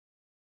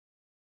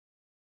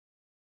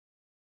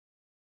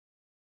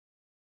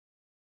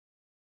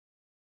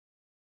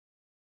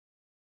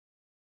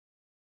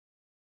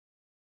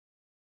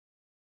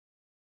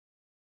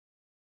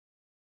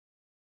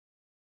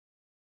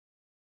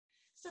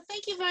So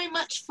thank you very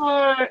much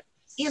for,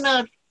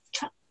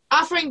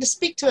 offering to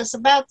speak to us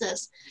about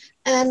this.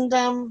 And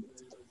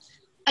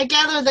I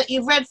gather that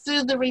you've read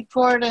through the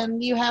report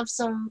and you have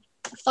some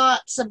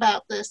thoughts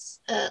about this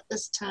at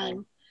this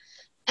time.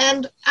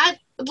 And I'd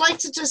like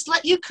to just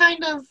let you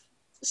kind of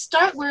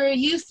start where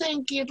you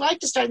think you'd like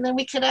to start, and then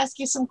we could ask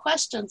you some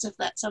questions if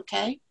that's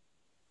okay.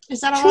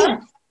 Is that all right?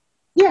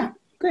 Yeah,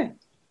 good.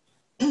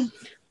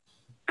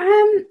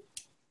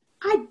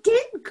 I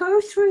did go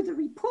through the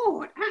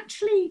report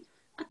actually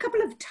a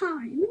couple of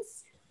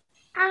times,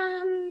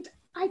 and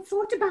I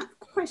thought about the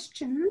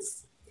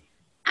questions,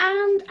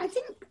 and I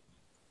think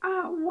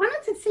one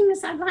of the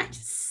things I'd like to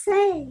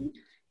say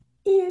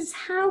is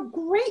how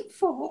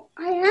grateful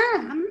I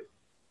am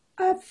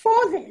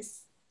for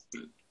this.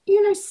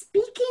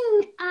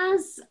 Speaking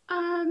as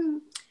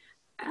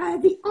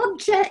the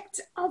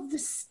object of the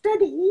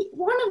study,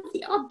 one of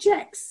the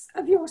objects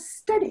of your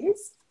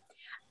studies,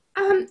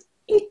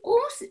 it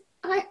also,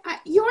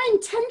 your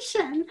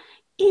intention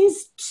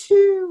is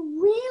to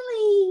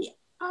really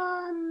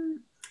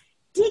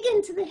dig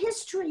into the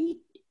history,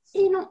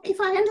 if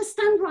I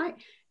understand right,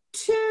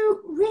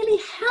 to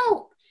really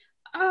help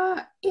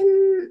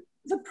in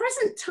the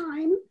present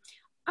time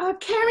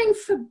caring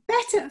for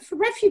better for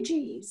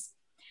refugees.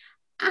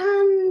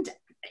 And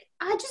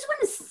I just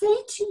want to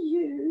say to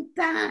you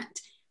that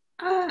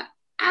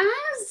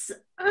as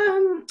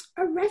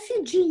a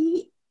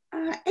refugee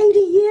 80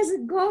 years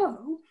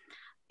ago,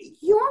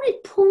 your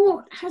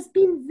report has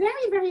been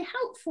very, very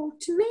helpful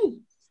to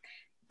me,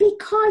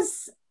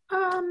 because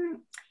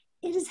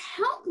it has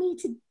helped me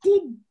to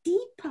dig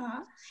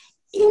deeper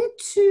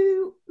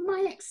into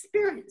my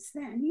experience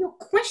then. Your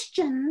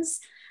questions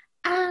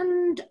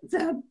and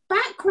the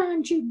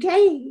background you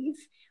gave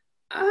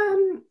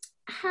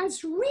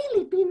has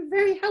really been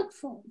very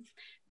helpful,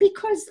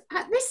 because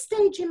at this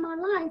stage in my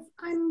life,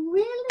 I'm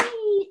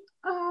really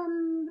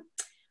kind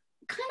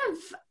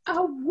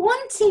of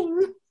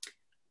wanting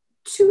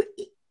to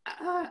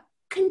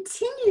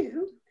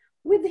continue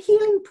with the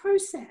healing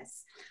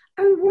process.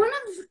 And one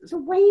of the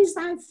ways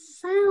I've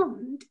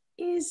found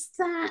is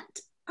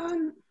that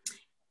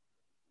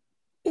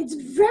it's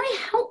very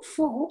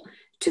helpful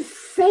to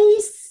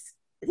face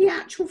the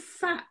actual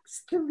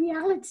facts, the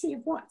reality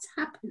of what's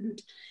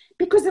happened,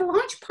 because a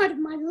large part of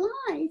my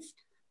life,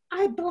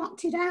 I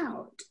blocked it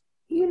out,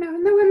 and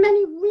there were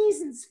many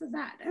reasons for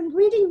that. And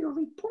reading your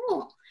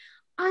report,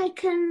 I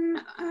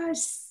can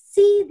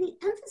see the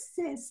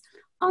emphasis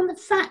on the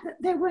fact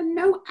that there were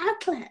no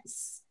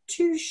outlets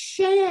to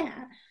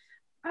share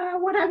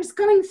what I was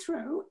going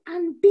through.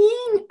 And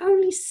being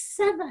only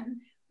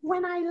 7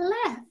 when I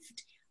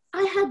left,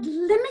 I had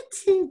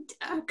limited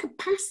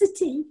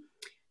capacity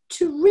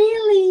to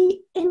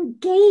really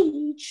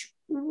engage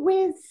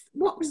with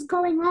what was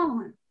going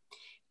on.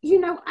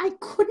 I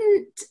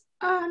couldn't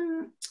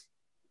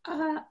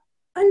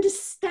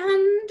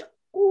understand,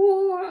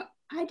 or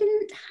I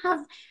didn't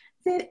have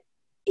the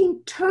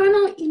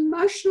internal,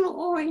 emotional,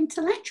 or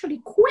intellectual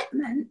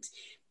equipment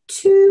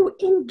to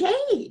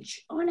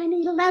engage on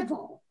any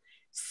level.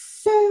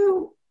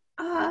 So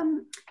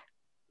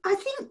I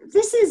think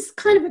this is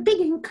kind of a big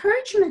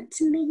encouragement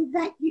to me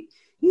that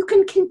you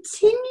can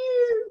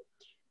continue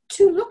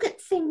to look at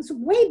things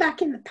way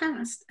back in the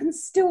past and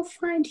still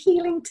find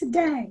healing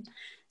today.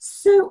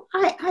 So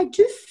I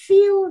do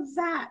feel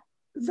that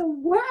the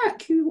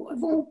work you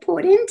have all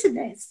put into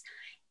this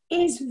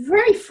is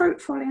very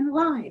fruitful in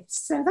lives.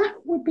 So that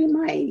would be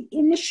my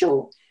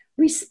initial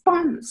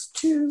response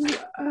to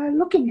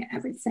looking at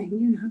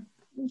everything,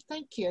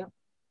 Thank you.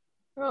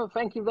 Oh,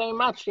 thank you very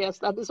much. Yes,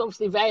 that is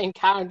obviously very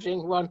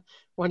encouraging. One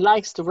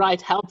likes to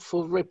write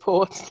helpful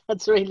reports.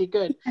 That's really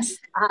good. Yes.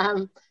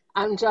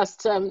 I'm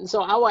just,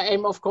 so our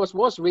aim, of course,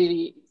 was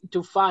really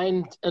to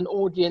find an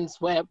audience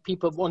where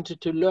people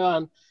wanted to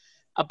learn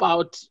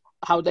about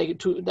how they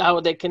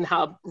can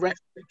help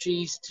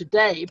refugees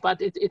today.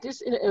 But it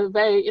is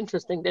very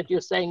interesting that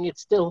you're saying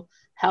it's still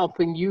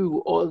helping you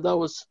all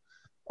those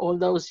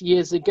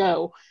years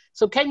ago.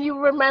 So can you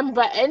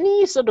remember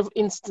any sort of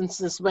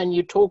instances when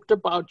you talked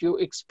about your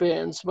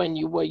experience when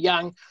you were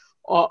young,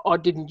 or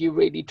didn't you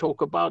really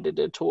talk about it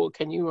at all?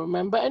 Can you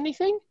remember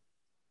anything?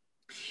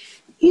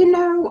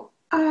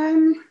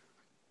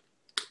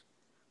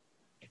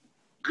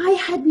 I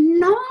had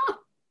not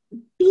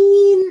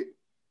been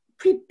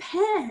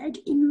prepared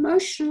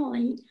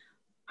emotionally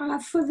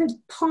for the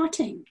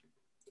parting.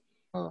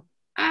 Oh.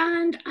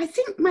 And I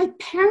think my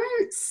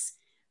parents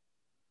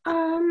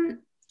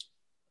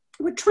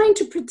were trying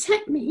to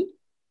protect me,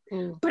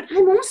 but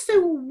I'm also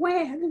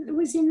aware that there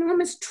was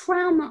enormous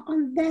trauma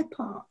on their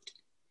part.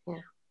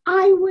 Yeah.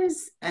 I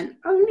was an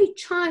only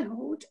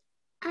child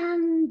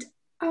and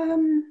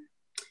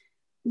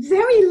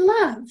very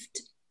loved.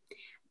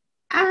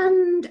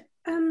 And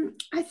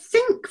I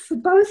think for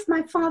both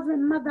my father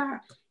and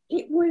mother,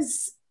 it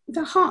was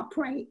the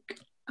heartbreak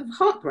of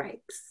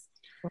heartbreaks.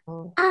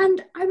 Mm-hmm.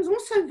 And I was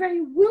also a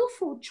very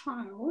willful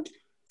child.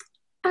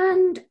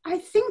 And I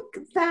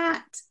think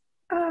that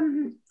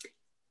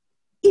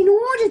in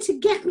order to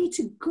get me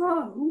to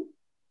go,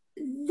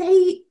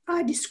 they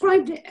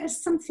described it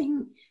as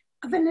something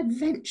of an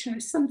adventure,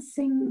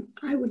 something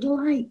I would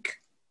like.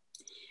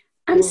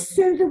 And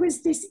so there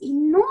was this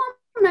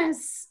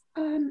enormous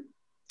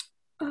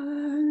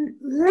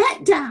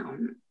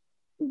letdown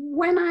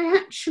when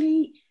I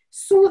actually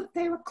saw that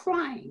they were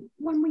crying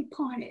when we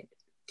parted.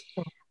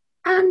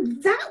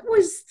 And that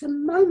was the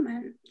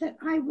moment that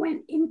I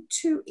went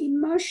into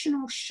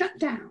emotional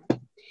shutdown.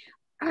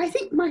 I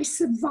think my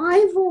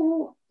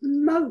survival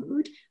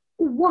mode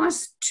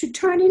was to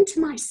turn into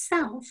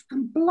myself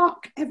and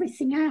block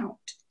everything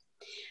out.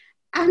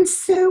 And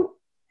so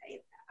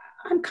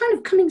I'm kind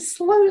of coming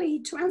slowly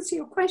to answer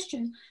your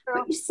question,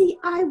 but you see,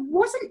 I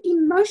wasn't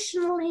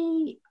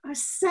emotionally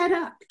set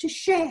up to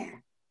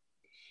share.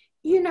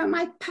 You know,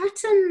 my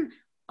pattern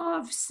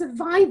of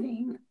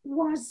surviving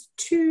was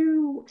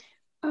to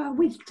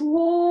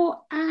withdraw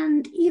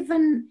and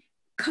even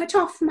cut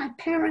off my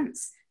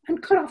parents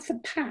and cut off the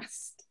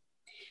past.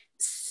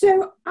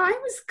 So I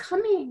was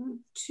coming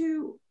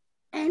to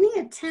any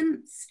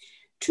attempts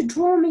to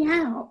draw me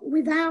out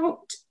with a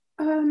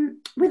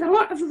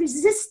lot of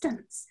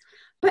resistance.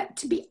 But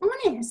to be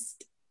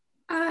honest,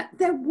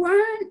 there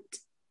weren't,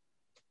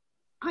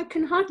 I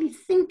can hardly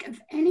think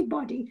of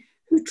anybody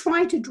who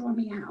tried to draw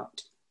me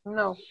out.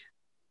 No.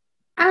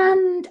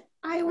 And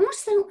I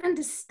also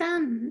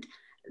understand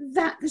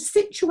that the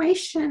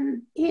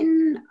situation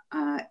in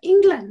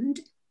England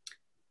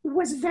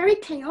was very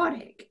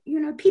chaotic. You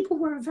know, people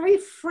were very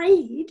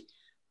afraid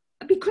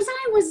because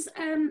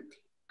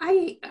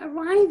I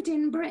arrived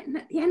in Britain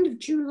at the end of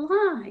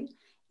July.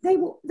 There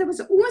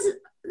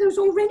was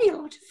already a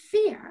lot of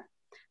fear.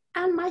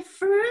 And my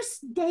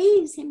first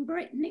days in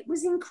Britain, it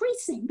was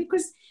increasing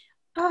because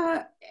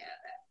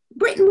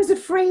Britain was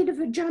afraid of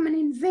a German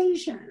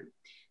invasion.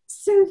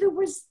 So there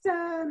was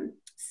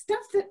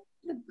stuff that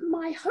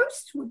my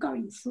hosts were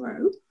going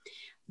through,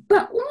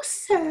 but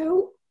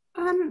also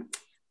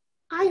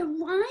I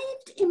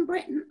arrived in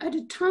Britain at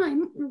a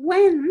time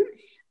when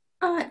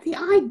the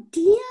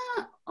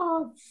idea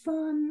of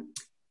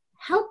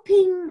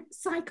helping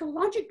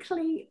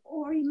psychologically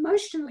or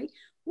emotionally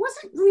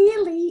wasn't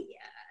really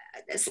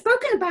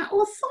spoken about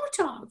or thought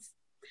of.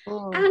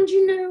 Oh. And,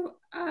 you know,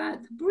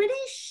 the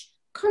British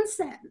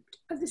concept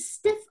of the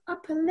stiff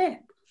upper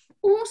lip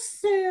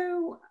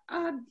also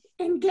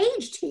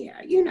engaged here.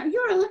 You know,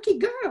 you're a lucky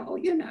girl,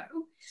 you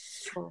know.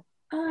 Oh.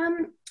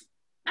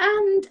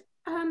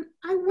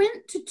 I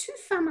went to 2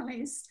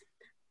 families,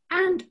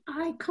 and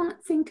I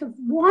can't think of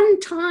one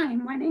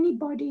time when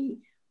anybody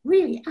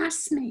really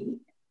asked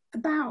me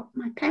about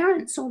my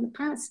parents or the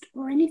past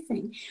or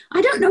anything.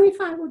 I don't know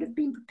if I would have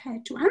been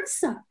prepared to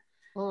answer,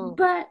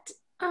 but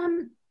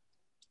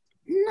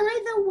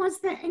neither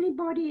was there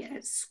anybody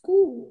at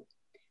school.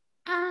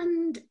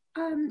 And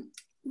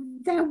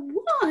there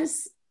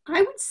was,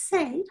 I would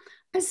say,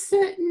 a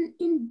certain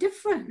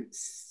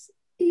indifference,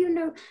 you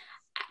know.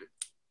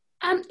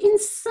 In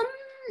some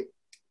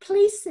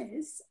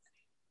places,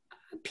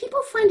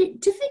 people find it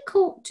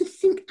difficult to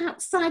think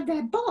outside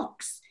their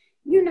box.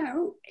 You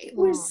know, it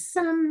was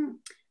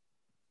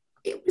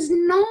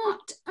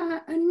not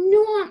a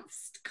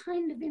nuanced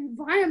kind of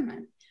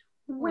environment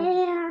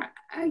where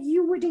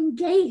you would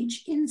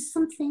engage in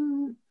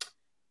something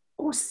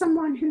or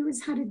someone who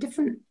has had a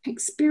different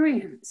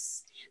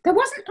experience. There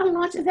wasn't a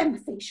lot of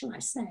empathy, shall I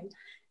say.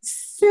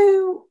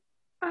 So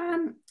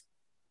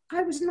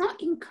I was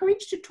not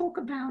encouraged to talk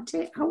about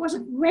it. I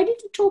wasn't ready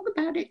to talk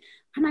about it.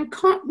 And I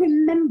can't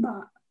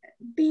remember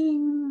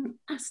being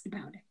asked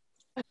about it.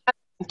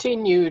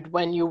 Continued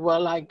when you were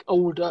like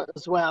older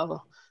as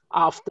well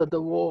after the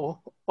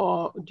war,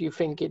 or do you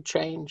think it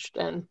changed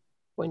then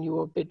when you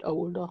were a bit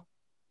older?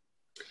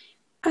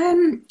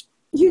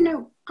 You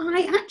know,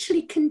 I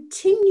actually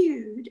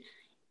continued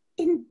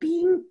in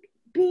being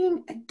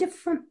a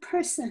different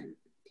person.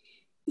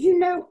 You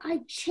know,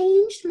 I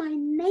changed my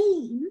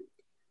name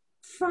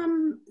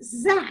from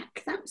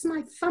Zach, that was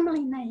my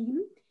family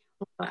name,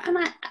 and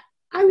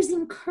I was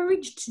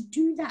encouraged to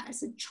do that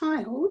as a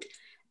child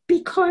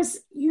because,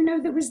 you know,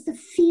 there was the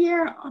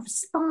fear of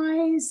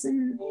spies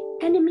and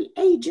enemy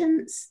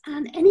agents,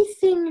 and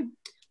anything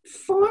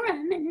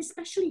foreign, and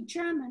especially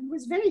German,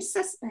 was very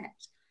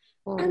suspect.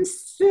 And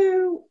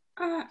so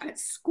at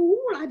school,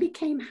 I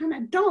became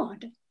Hannah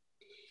Dodd.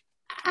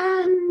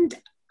 And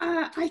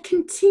I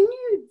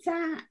continued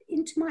that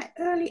into my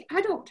early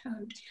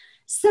adulthood.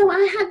 So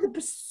I had the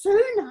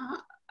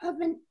persona of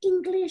an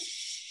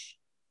English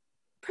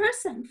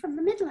person from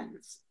the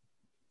Midlands.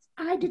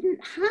 I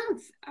didn't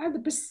have the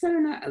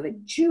persona of a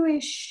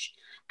Jewish,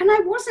 and I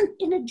wasn't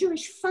in a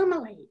Jewish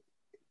family.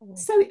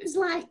 So it was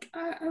like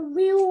a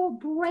real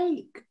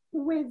break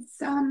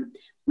with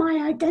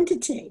my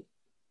identity.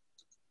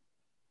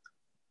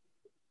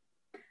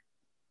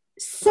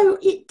 So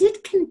it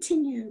did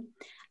continue.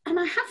 And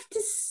I have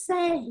to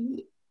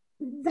say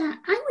that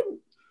I would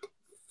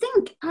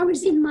think I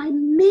was in my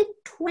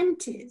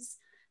mid-20s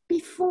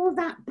before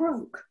that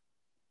broke.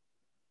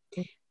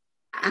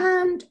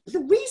 And the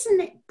reason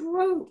it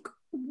broke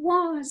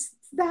was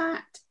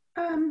that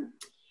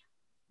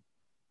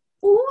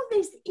all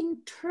this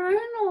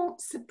internal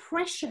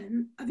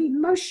suppression of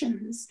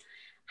emotions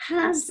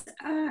has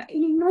an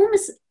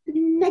enormous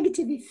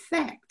negative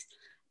effect.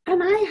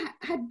 And I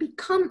had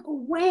become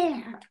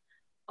aware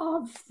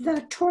of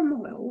the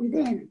turmoil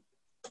within.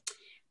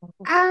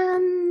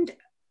 And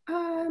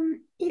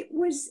it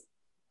was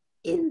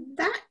in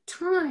that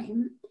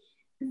time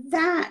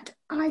that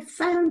I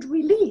found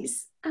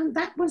release. And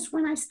that was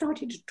when I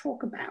started to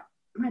talk about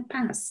my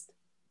past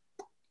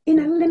in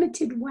a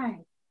limited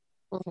way.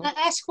 I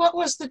ask, what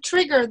was the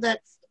trigger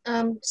that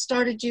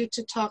started you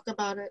to talk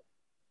about it?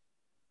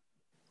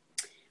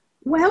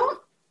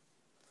 Well,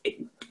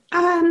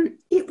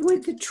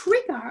 the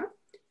trigger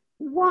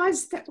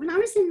was that when I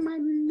was in my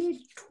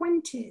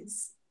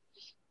mid-20s,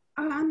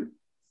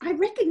 I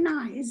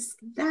recognized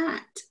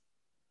that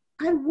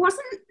I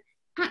wasn't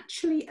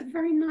actually a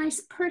very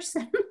nice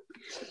person.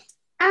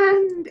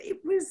 And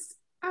it was,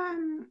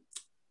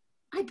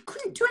 I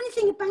couldn't do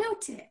anything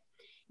about it.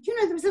 You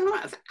know, there was a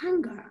lot of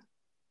anger.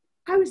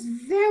 I was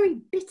very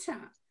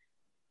bitter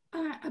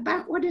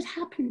about what had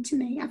happened to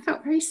me. I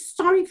felt very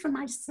sorry for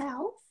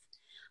myself.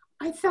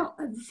 I felt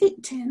a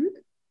victim,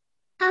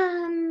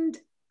 and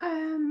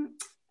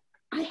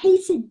I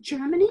hated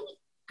Germany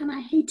and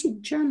I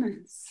hated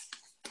Germans.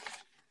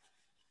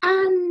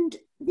 And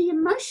the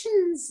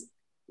emotions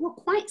were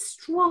quite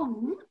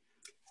strong,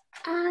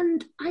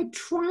 and I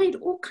tried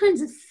all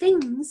kinds of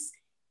things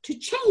to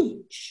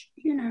change,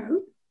 you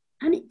know,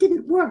 and it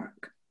didn't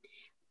work.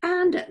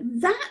 And at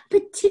that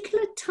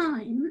particular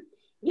time,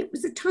 it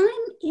was a time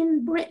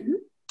in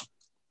Britain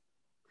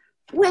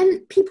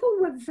when people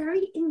were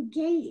very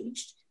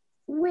engaged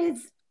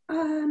with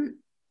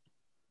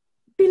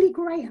Billy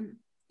Graham.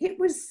 It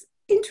was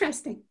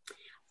interesting.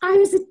 I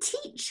was a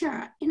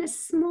teacher in a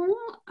small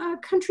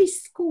country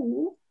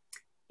school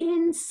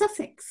in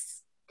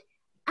Sussex,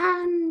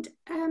 and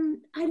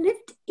I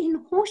lived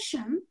in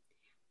Horsham,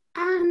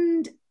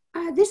 and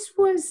this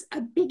was a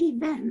big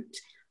event,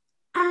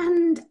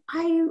 and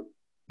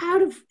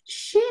out of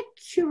sheer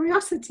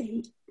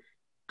curiosity,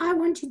 I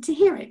wanted to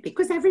hear it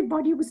because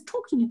everybody was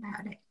talking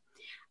about it.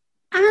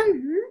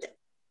 And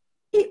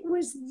it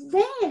was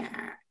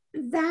there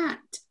that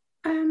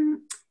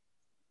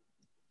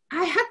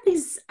I had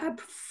this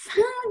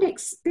profound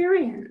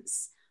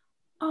experience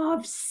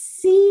of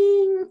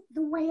seeing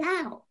the way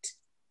out.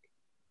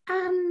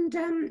 And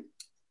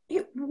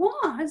it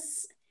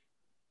was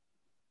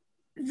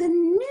the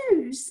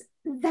news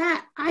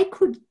that I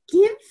could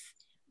give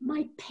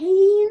my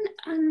pain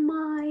and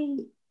my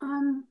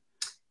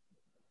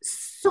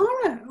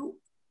sorrow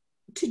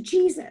to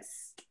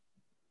Jesus,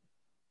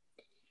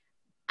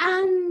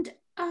 and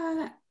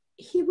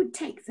he would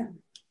take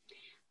them.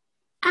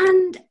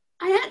 And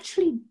I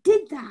actually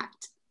did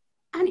that,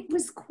 and it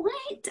was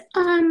quite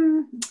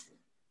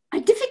a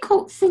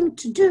difficult thing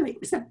to do. It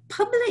was a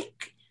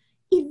public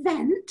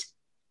event.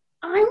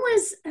 I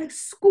was a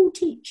school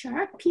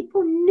teacher,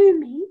 people knew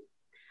me,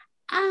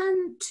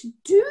 and to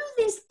do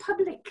this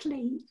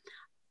publicly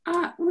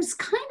was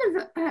kind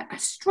of a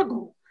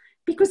struggle,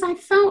 because I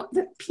felt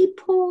that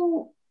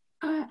people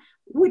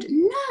would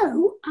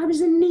know I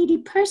was a needy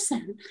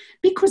person,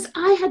 because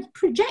I had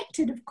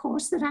projected, of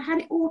course, that I had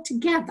it all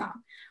together,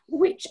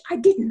 which I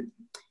didn't.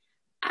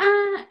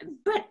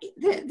 But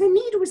the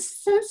need was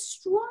so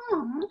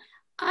strong,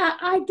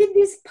 I did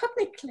this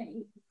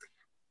publicly.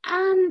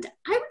 And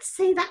I would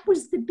say that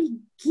was the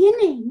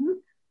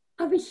beginning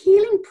of a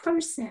healing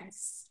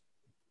process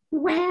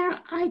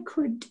where I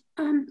could,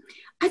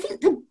 I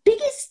think the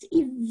biggest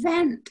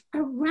event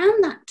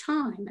around that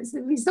time as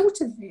a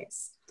result of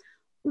this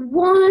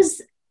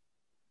was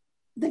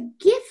the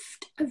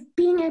gift of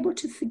being able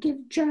to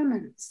forgive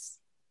Germans.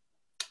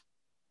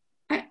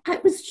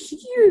 It was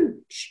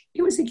huge.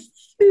 It was a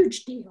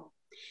huge deal,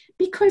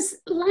 because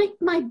like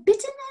my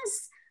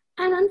bitterness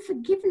and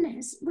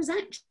unforgiveness was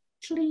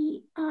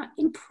actually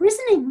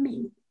imprisoning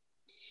me.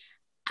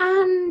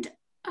 And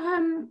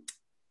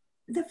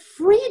the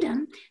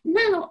freedom,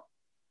 now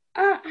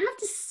I have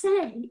to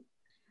say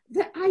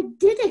that I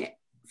did it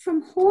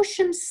from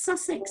Horsham,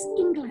 Sussex,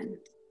 England.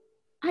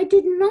 I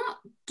did not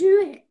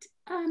do it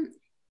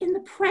in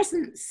the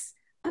presence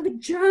of a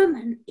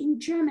German in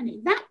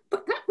Germany.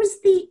 But that was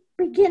the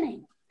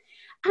beginning.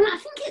 And I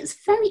think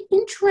it's very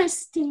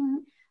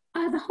interesting,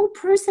 the whole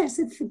process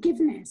of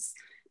forgiveness,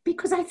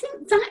 because I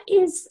think that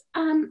is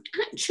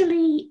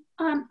actually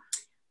a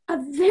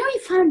very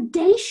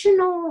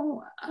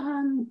foundational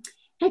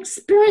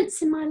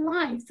experience in my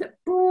life that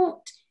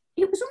brought,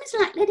 it was almost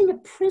like letting a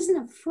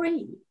prisoner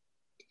free,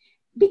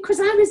 because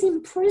I was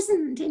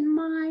imprisoned in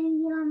my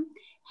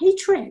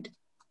hatred.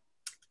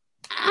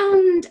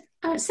 And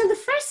so the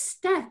first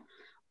step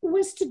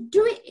was to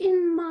do it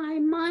in my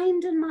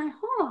mind and my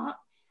heart,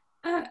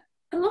 a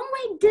long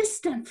way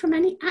distant from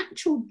any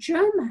actual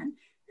German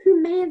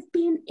who may have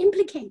been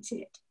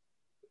implicated.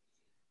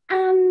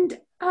 And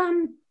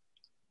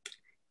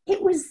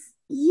it was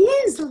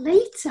years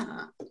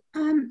later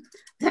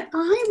that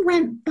I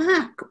went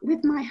back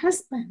with my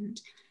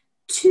husband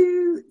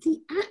to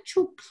the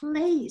actual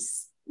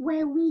place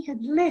where we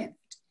had lived.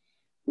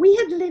 we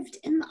had lived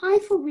in the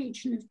Eifel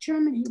region of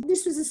Germany.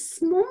 This was a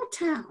small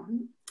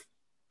town,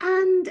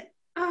 and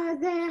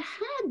there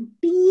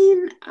had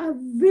been a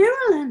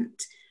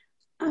virulent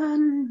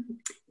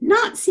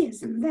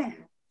Nazism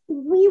there.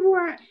 We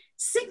were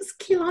 6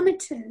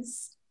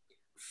 kilometers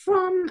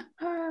from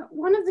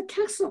one of the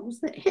castles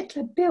that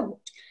Hitler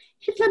built.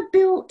 Hitler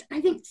built,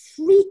 I think,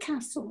 3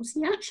 castles.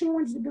 He actually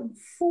wanted to build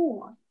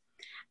 4.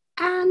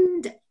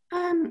 And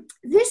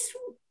this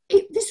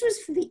was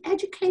for the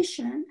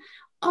education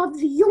of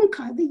the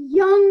Junker, the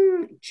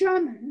young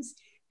Germans,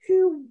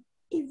 who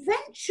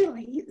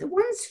eventually, the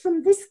ones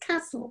from this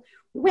castle,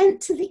 went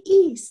to the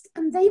east,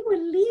 and they were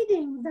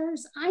leading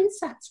those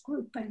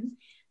Einsatzgruppen,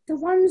 the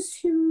ones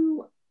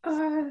who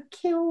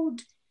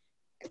killed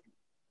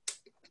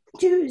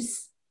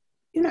Jews,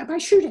 by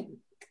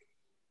shooting.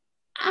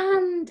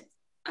 And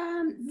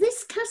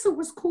this castle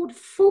was called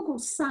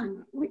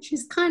Vogelsang, which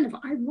is kind of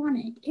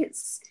ironic.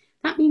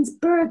 That means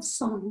bird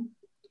song.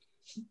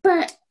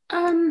 But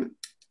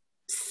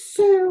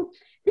so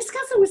this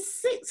castle was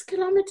 6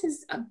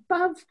 kilometers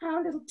above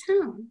our little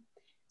town.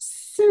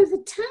 So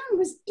the town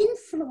was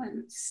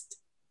influenced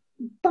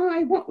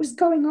by what was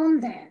going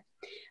on there.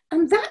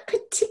 And that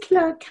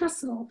particular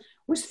castle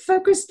was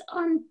focused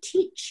on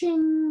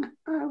teaching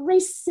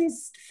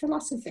racist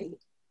philosophy.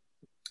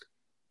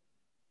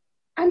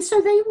 And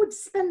so they would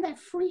spend their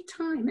free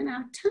time in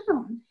our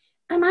town.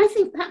 And I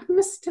think that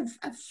must have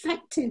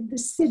affected the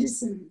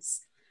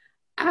citizens.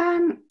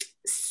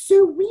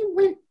 So we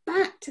went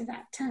back to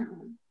that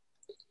town.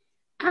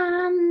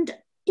 And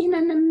in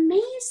an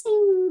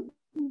amazing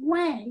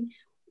way,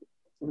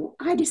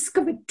 I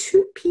discovered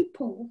 2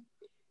 people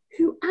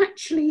who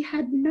actually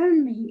had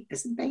known me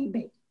as a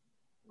baby.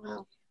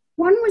 Wow.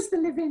 One was the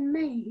live-in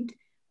maid,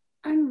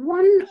 and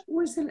one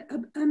was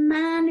a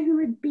man who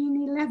had been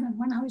 11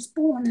 when I was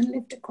born and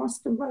lived across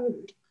the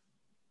road.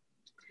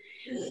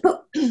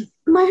 But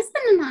my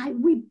husband and I,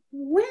 we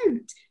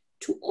went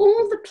to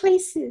all the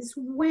places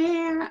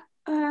where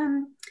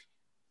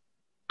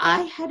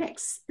I had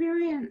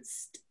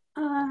experienced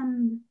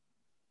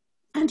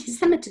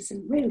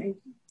anti-Semitism, really.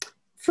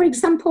 For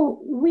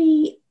example,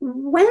 we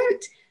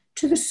went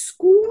to the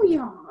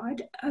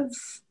schoolyard of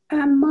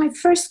my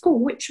first school,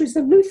 which was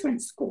a Lutheran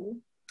school.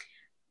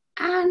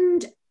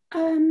 And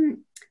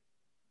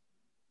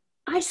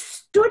I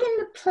stood in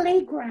the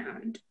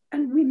playground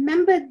and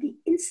remembered the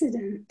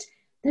incident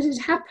that had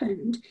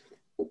happened.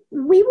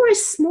 We were a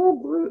small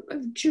group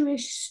of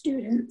Jewish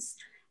students,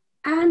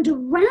 and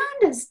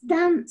around us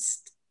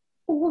danced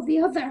all the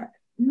other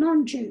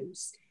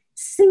non-Jews,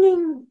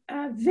 singing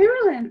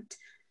virulent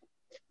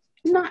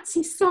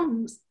Nazi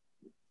songs.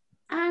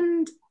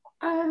 And,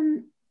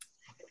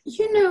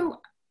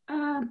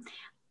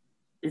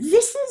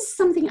 this is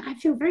something I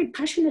feel very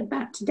passionate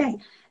about today,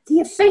 the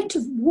effect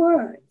of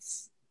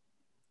words.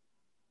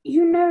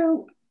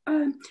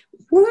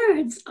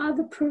 Words are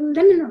the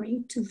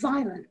preliminary to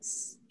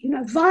violence.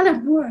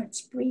 Violent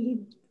words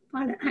breed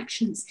violent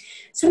actions.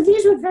 So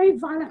these were very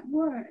violent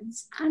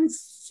words. And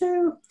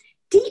so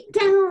deep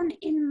down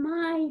in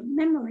my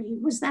memory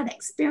was that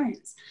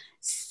experience.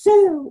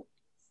 So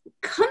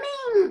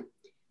coming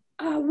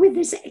with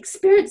this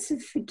experience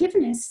of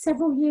forgiveness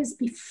several years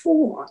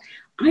before,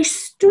 I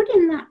stood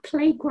in that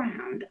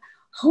playground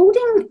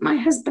holding my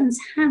husband's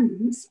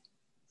hands,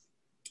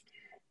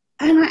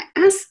 and I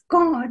asked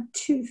God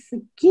to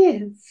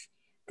forgive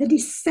the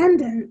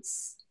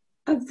descendants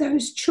of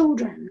those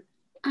children,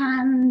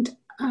 and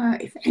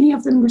if any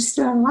of them were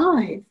still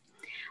alive.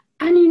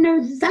 And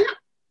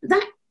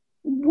that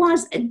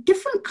was a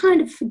different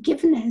kind of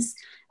forgiveness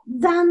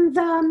than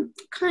the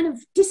kind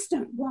of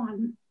distant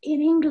one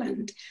in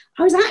England.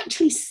 I was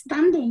actually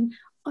standing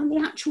on the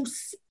actual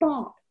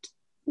spot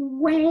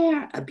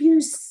where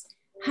abuse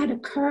had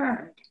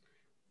occurred.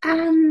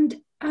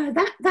 And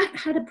that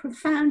had a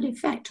profound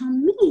effect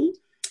on me.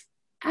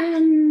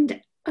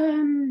 And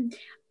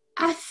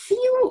I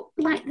feel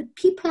like the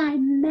people I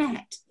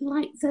met,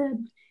 like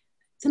the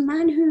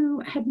man who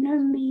had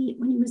known me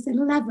when he was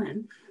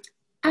 11,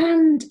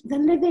 and the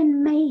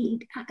live-in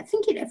maid, I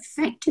think it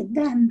affected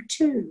them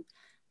too.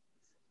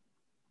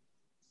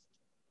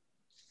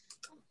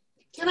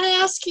 Can I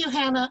ask you,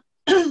 Hannah,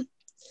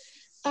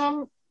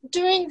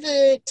 during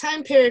the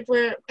time period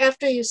where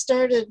after you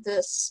started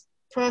this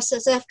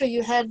process, after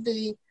you had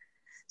the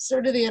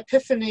sort of the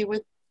epiphany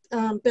with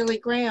Billy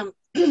Graham,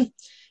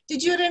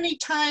 did you at any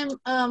time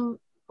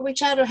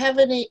reach out or have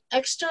any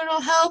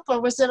external help,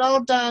 or was it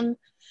all done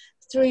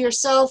through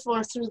yourself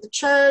or through the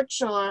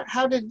church, or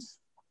how did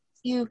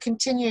you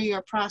continue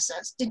your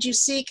process? Did you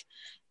seek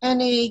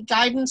any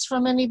guidance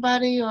from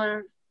anybody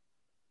or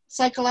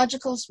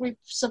psychological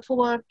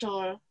support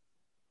or?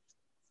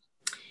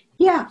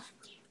 Yeah,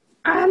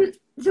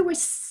 there were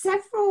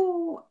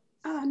several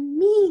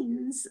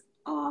means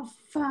of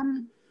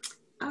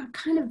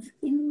kind of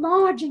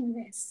enlarging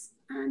this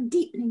and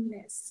deepening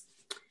this.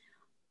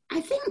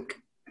 I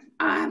think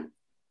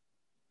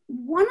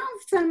one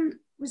of them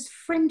was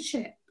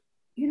friendship.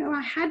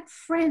 I had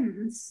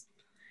friends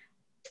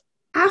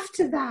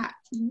after that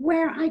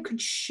where I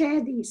could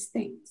share these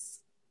things.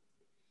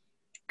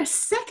 A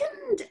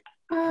second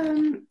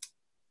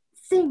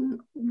thing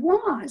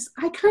was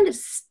I kind of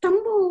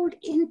stumbled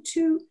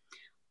into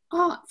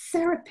art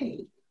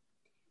therapy,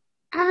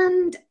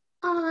 and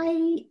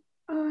I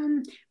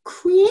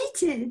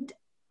created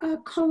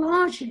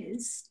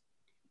collages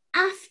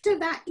after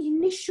that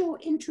initial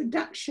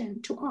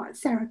introduction to art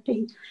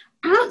therapy.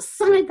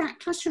 Outside that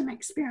classroom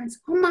experience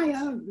on my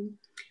own,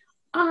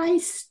 I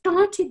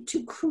started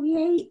to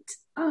create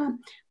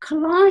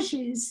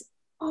collages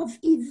of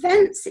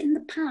events in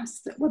the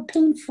past that were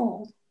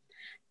painful.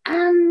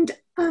 And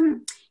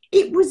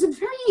it was a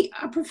very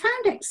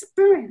profound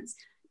experience,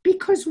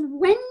 because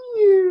when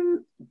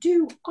you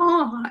do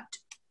art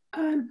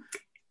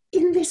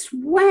in this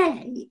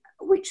way,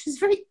 which is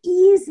very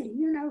easy,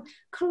 you know,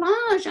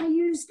 collage, I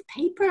used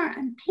paper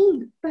and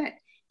paint, but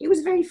it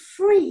was very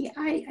free.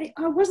 I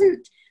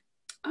wasn't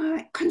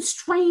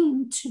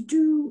constrained to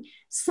do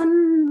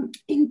some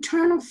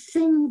internal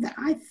thing that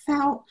I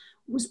felt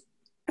was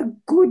a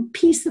good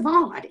piece of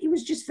art. It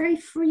was just very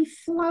free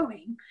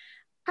flowing.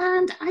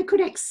 And I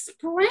could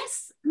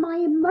express my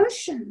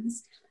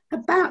emotions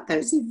about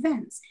those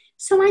events.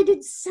 So I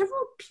did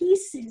several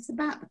pieces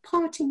about the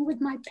parting with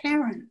my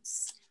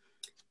parents.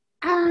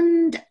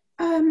 And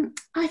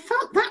I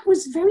felt that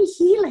was very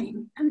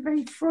healing and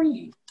very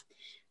freeing.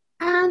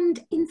 And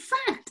in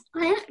fact,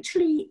 I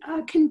actually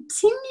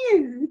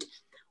continued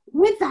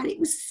with that. It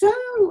was so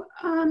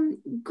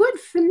good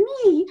for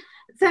me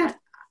that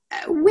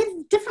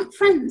with different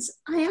friends,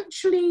 I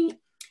actually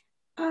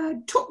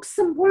took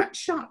some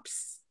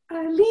workshops,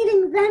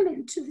 leading them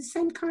into the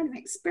same kind of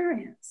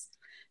experience.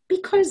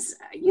 Because,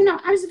 you know,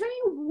 I was very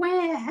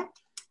aware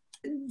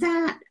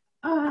that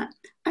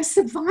a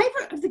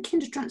survivor of the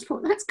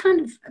Kindertransport, that's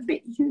kind of a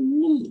bit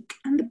unique.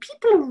 And the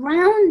people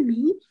around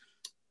me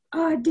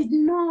did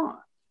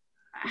not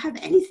have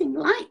anything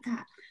like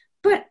that.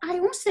 But I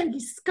also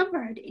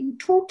discovered in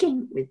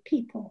talking with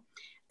people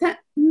that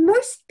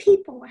most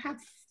people have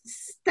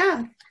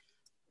stuff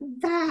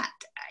that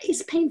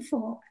is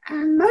painful,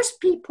 and most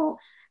people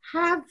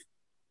have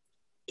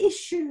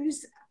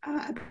issues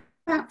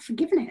about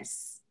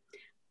forgiveness.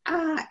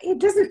 It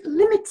doesn't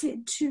limit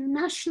it to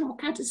national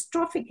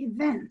catastrophic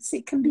events.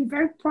 It can be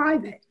very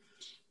private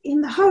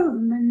in the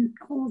home and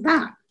all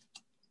that.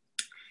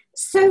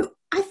 So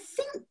I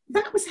think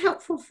that was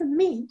helpful for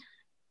me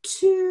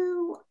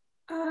to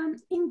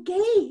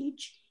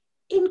engage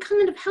in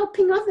kind of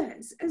helping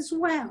others as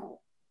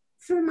well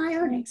through my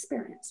own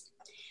experience.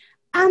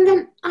 And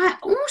then I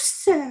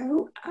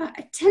also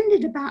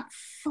attended about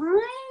 5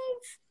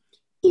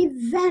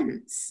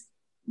 events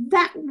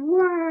that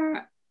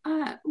were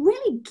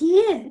really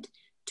geared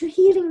to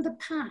healing the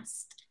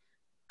past,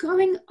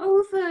 going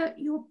over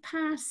your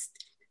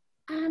past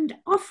and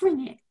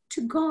offering it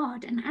to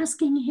God and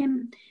asking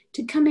him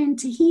to come in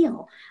to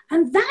heal.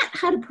 And that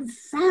had a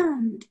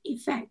profound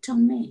effect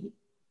on me,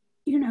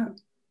 you know.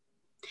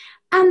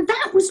 And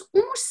that was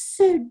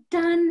also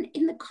done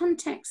in the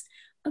context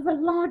of a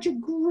larger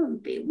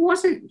group. It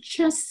wasn't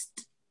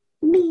just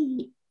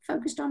me,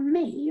 focused on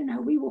me, you know,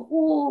 we were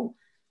all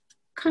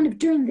kind of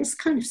doing this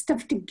kind of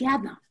stuff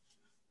together.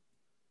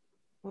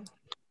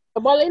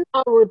 Well, in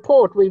our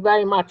report, we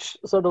very much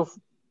sort of,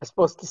 I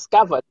suppose,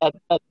 discovered that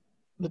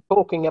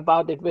talking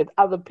about it with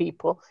other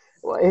people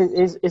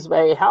is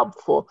very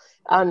helpful.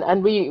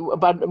 And we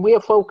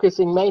are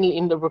focusing mainly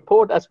in the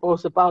report, I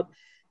suppose, about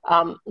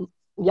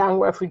young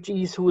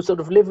refugees who sort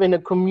of live in a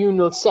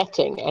communal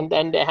setting, and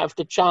then they have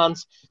the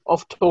chance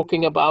of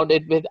talking about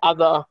it with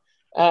other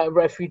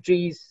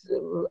refugees,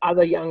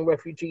 other young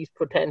refugees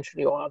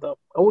potentially, or other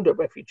older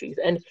refugees,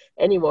 and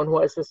anyone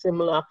who has a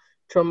similar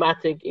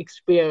traumatic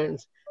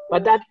experience.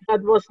 But that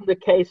wasn't the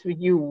case with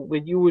you.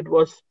 With you, it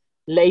was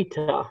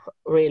later,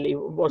 really,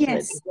 wasn't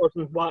it? It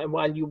wasn't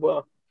while you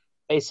were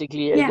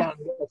basically a young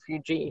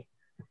refugee.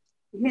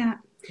 Yeah.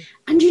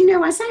 And, you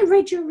know, as I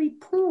read your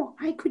report,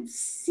 I could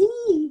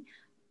see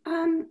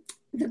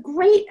the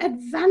great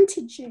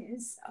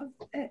advantages of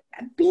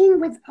being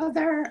with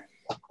other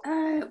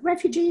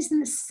refugees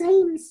in the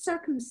same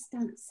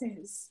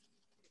circumstances.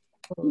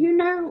 You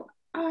know,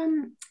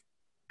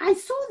 I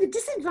saw the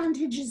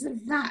disadvantages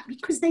of that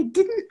because they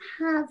didn't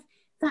have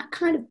that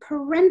kind of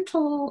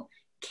parental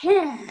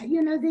care,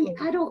 you know, the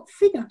adult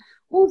figure,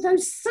 although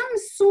some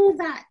saw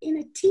that in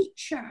a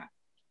teacher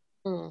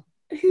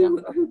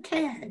who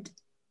cared,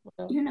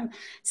 you know.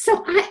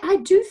 So I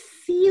do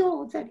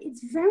feel that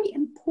it's very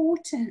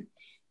important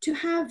to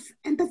have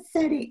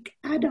empathetic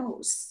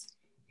adults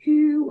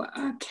who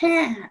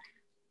care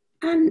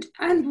and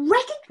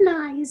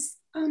recognize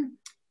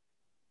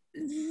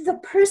the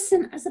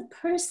person as a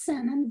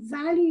person and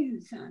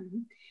value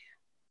them,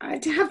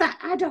 to have that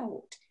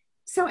adult.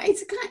 So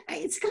it's a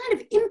kind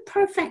of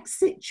imperfect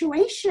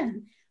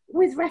situation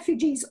with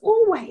refugees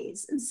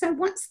always. And so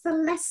what's the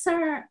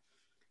lesser,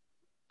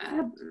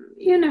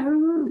 you know,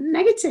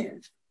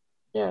 negative?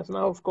 Yes,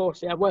 no, of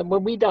course, yeah. Well,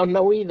 we don't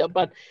know either,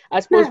 but I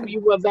suppose No. you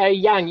were very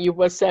young. You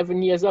were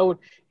 7 years old.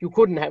 You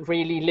couldn't have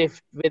really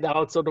lived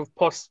without sort of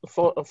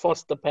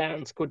foster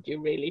parents, could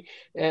you really,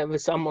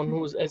 with someone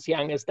who's as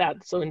young as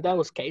that? So in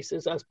those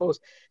cases, I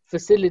suppose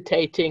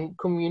facilitating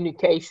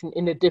communication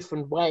in a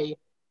different way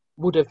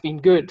would have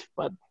been good,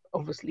 but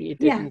obviously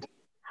it Yeah. didn't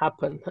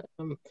happen.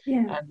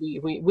 Yeah. And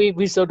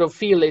we sort of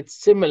feel it's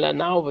similar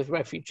now with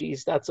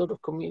refugees. That sort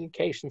of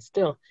communication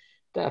still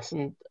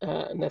doesn't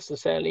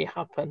necessarily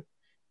happen.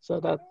 So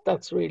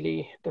that's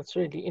really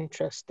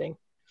interesting.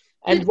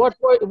 And what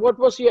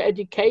was your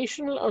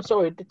educational? Oh,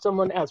 sorry, did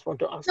someone else want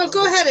to ask No,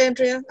 go something? ahead,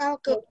 Andrea. I'll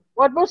go.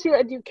 What was your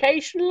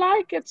education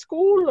like at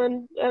school?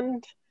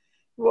 And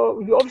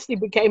well, you obviously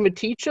became a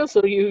teacher,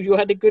 so you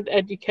had a good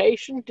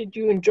education. Did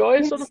you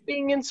enjoy sort Yes. of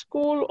being in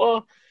school,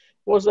 or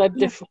was that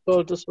Yeah.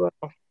 difficult as well?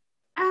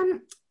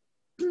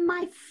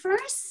 My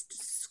first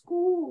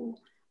school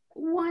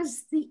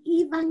was the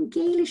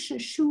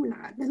Evangelische Schule,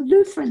 the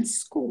Lutheran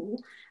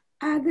school.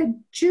 The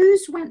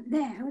Jews went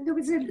there. There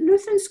was a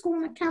Lutheran school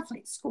and a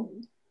Catholic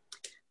school.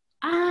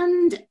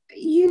 And,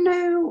 you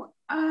know,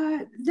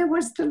 there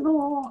was the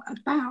law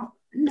about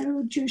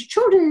no Jewish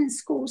children in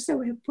school, so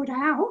we were put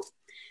out.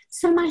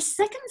 So my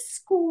second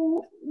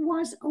school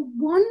was a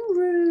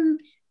one-room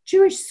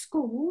Jewish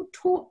school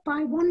taught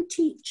by one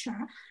teacher,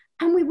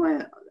 and we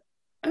were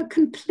a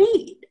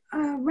complete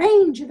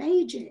range of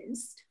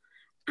ages.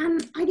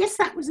 And I guess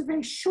that was a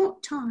very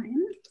short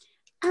time.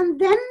 And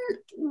then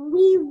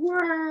we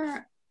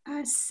were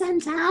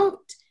sent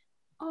out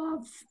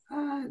of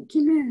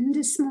Gmünd,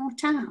 a small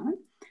town,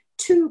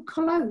 to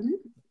Cologne.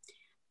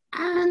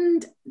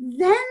 And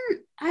then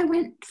I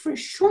went for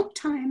a short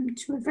time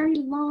to a very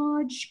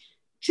large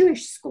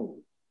Jewish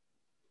school.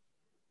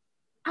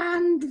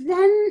 And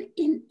then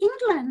in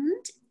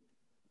England,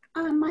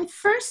 my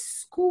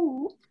first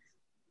school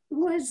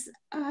was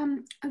a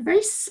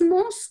very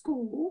small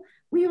school.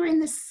 We were in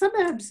the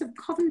suburbs of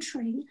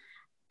Coventry,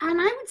 and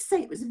I would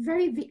say it was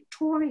very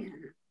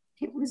Victorian.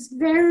 It was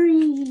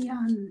very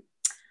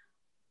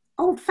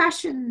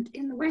old-fashioned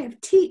in the way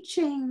of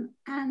teaching,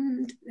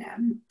 and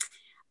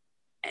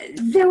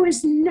there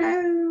was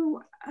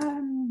no,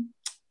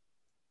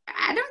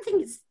 I don't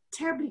think it's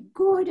terribly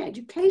good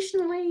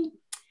educationally.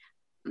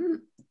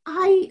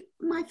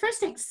 My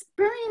first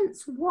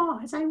experience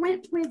was I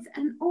went with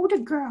an older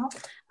girl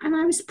and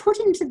I was put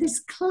into this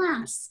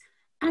class,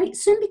 and it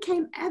soon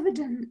became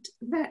evident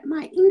that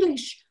my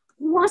English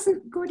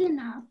wasn't good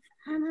enough,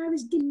 and I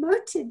was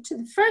demoted to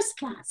the first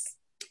class.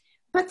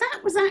 But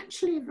that was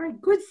actually a very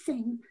good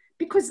thing,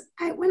 because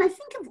when I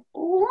think of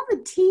all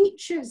the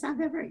teachers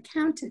I've ever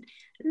encountered,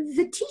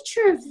 the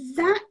teacher of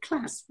that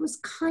class was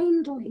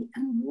kindly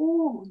and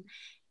warm.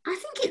 I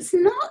think it's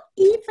not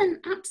even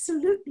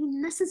absolutely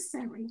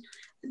necessary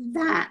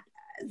that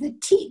the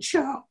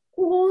teacher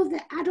or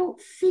the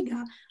adult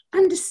figure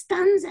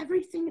understands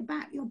everything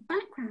about your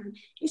background.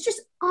 It's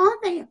just, are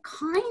they a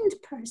kind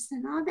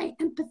person? Are they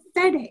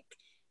empathetic?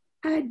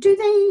 Do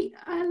they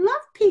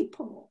love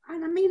people?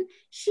 And I mean,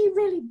 she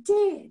really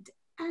did.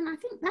 And I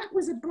think that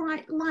was a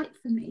bright light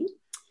for me.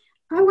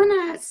 I won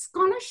a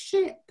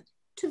scholarship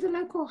to the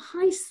local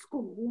high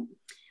school.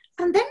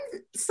 And then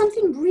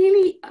something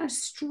really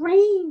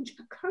strange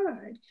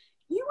occurred.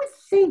 You would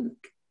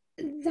think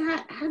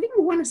that having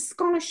won a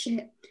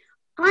scholarship,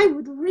 I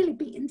would really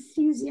be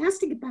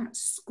enthusiastic about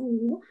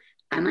school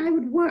and I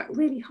would work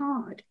really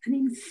hard. And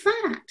in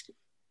fact,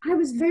 I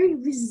was very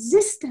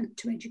resistant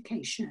to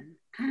education.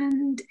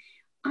 And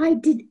I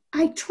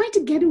tried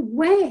to get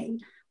away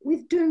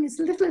with doing as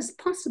little as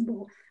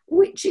possible,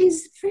 which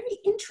is very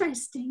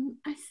interesting.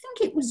 I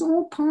think it was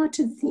all part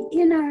of the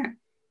inner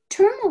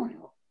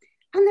turmoil.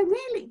 And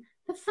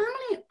the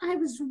family I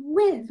was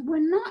with were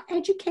not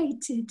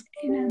educated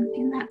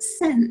in that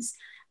sense.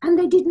 And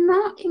they did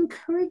not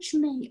encourage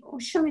me or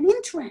show an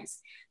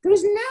interest. There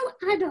was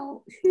no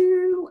adult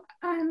who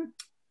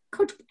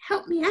could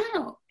help me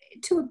out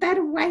to a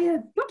better way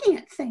of looking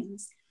at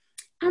things.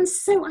 And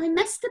so I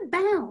messed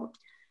about.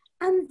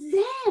 And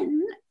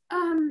then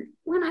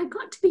when I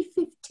got to be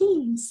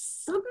 15,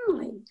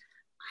 suddenly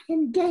I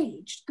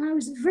engaged. And I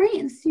was very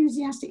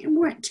enthusiastic and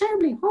worked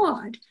terribly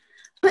hard.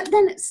 But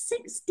then at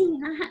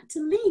 16, I had to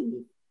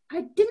leave.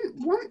 I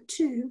didn't want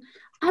to.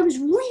 I was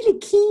really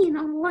keen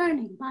on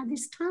learning by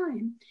this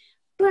time.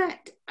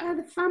 But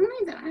the family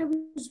that I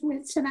was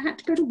with said I had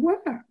to go to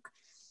work.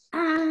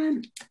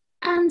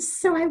 And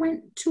so I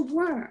went to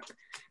work.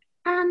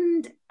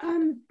 And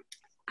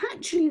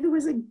actually, there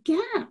was a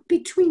gap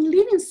between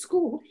leaving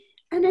school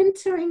and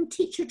entering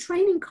teacher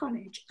training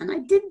college. And I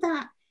did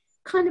that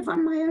kind of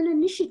on my own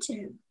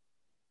initiative.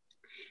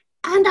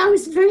 And I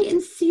was very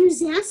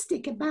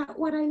enthusiastic about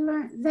what I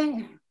learned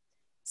there.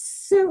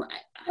 So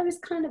I was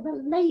kind of a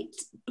late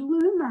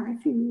bloomer,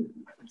 if you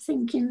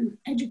think in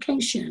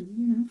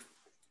education,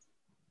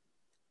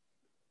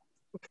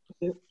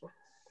 you know.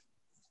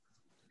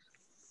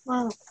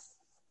 Wow.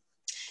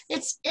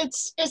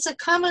 It's a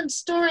common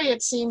story,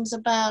 it seems,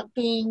 about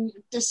being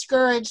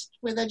discouraged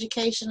with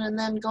education and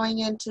then going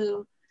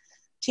into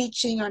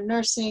teaching or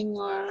nursing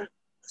or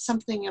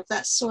something of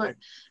that sort.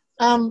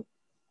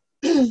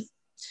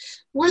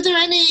 Were there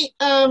any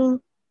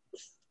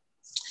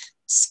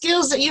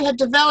skills that you had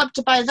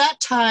developed by that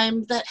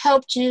time that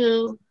helped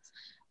you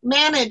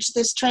manage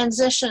this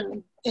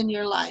transition in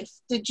your life?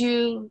 Did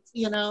you, I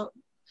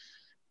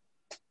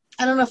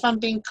don't know if I'm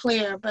being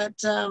clear, but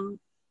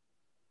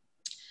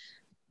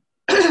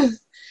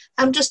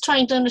I'm just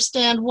trying to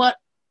understand what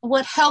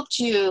helped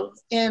you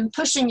in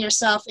pushing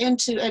yourself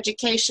into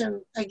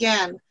education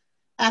again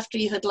after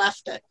you had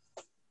left it.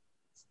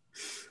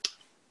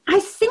 I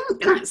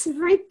think that's a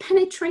very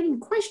penetrating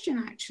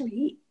question,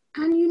 actually.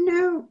 And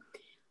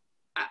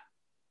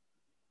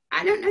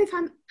I don't know if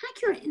I'm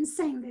accurate in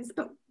saying this,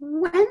 but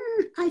when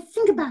I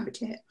think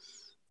about it,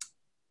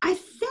 I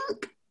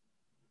think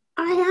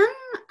I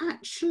am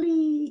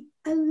actually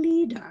a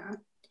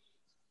leader,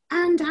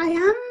 and I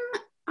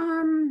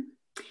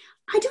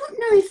don't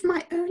know if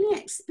my early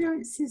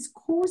experiences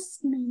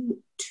caused me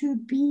to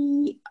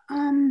be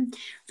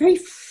very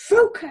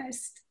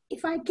focused.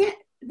 If I get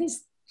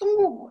this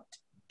thought,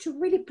 to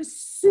really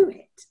pursue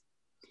it.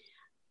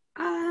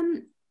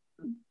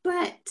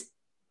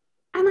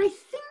 And I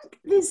think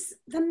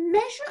the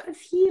measure of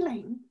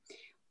healing,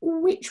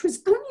 which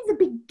was only the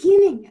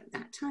beginning at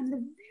that time,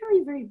 the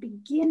very, very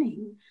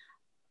beginning,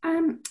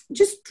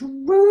 just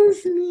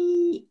drove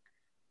me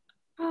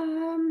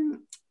and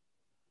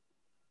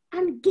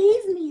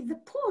gave me the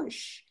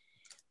push.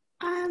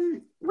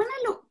 When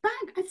I look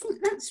back, I think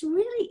that's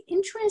really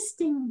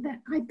interesting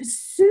that I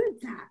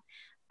pursued that.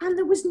 And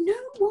there was no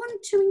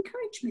one to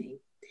encourage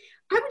me.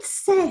 I would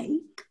say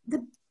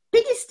the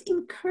biggest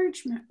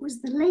encouragement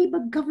was the Labour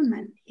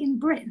government in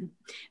Britain,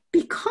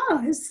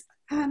 because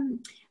the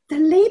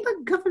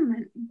Labour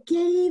government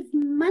gave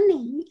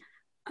money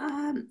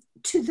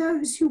to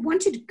those who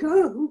wanted to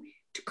go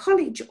to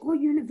college or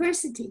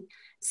university.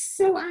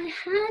 So I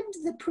had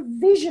the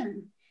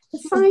provision, the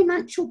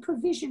financial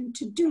provision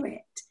to do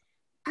it.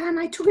 And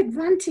I took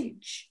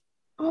advantage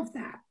of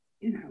that,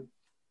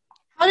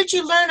 How did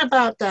you learn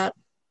about that?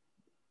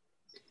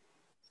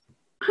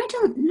 I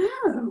don't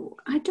know.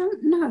 I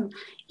don't know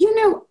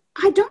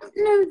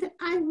that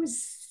I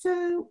was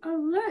so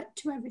alert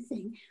to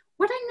everything.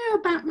 What I know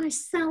about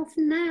myself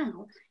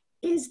now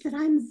is that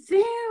I'm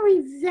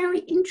very,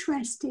 very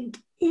interested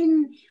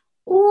in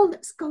all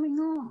that's going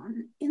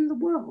on in the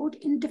world,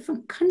 in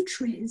different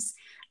countries,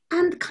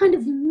 and kind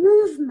of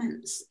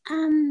movements.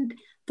 And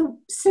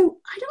so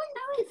I don't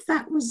know if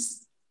that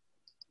was,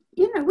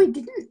 we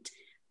didn't,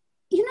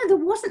 there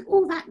wasn't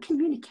all that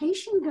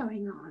communication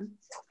going on.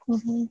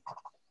 Mm-hmm.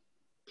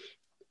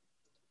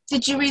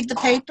 Did you read the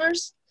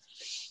papers?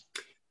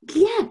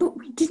 Yeah, but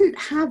we didn't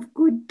have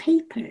good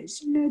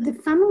papers. The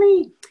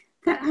family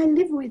that I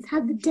live with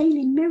had the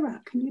Daily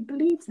Mirror. Can you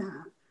believe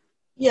that?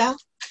 Yeah.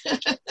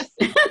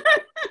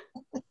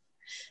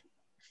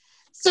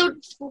 So,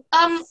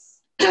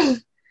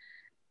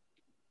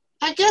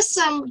 I guess,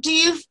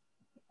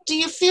 do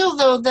you feel,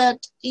 though,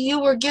 that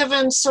you were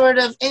given sort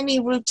of any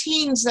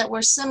routines that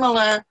were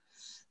similar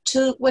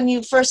to when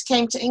you first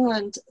came to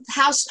England,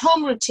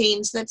 home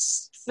routines that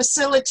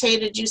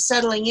facilitated you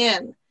settling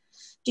in?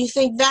 Do you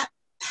think that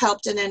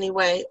helped in any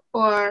way,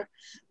 or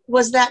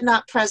was that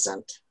not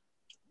present?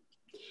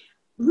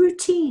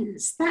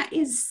 Routines, that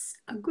is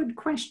a good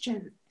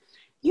question.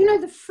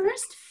 The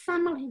first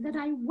family that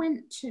I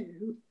went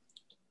to,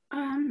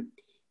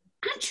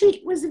 actually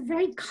it was a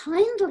very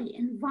kindly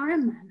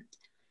environment.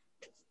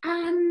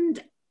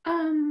 And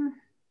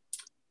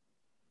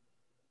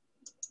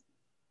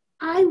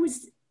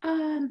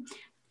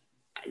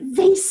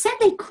they said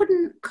they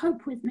couldn't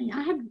cope with me.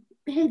 I had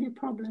behavior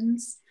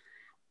problems.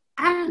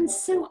 And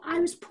so I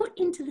was put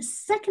into the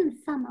second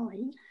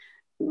family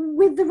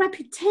with the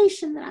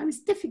reputation that I was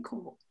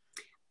difficult.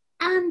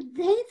 And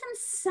they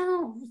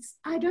themselves,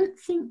 I don't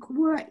think,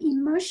 were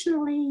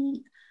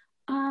emotionally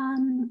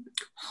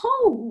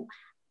whole.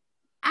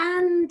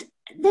 And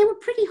they were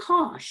pretty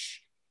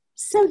harsh.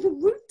 So the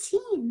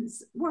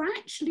routines were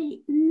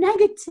actually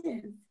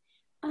negative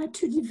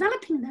to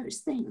developing those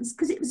things,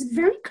 because it was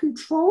very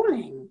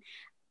controlling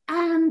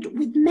and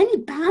with many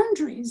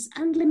boundaries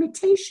and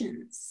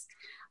limitations.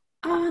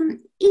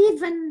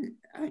 Even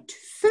to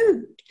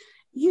food,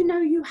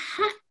 you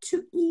had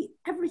to eat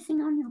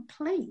everything on your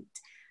plate.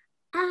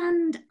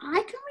 And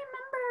I can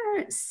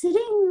remember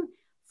sitting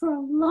for a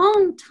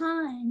long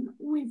time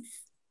with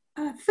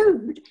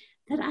food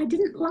that I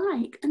didn't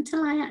like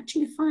until I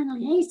actually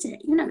finally ate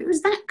it. It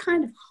was that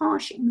kind of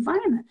harsh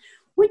environment,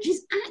 which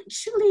is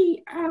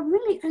actually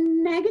really a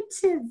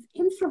negative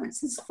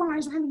influence as far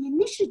as having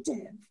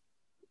initiative.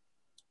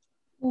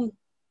 Mm.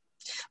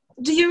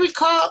 Do you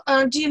recall,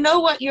 or do you know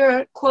what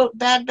your, quote,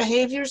 bad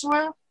behaviors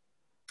were?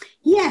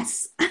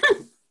 Yes.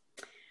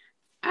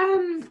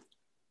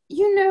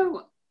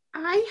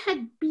 I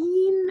had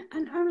been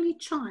an only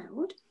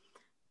child,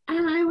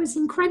 and I was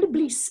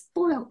incredibly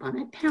spoiled by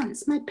my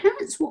parents. My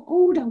parents were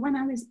older when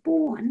I was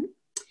born.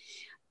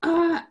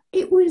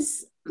 It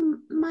was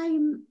my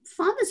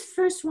father's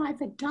first wife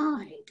had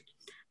died,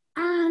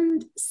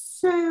 And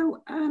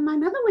so my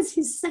mother was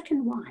his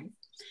second wife.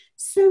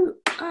 So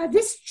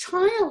this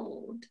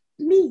child,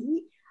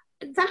 me,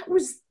 that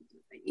was,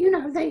 you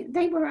know,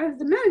 they were over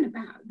the moon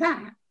about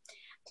that.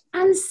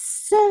 And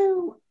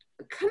so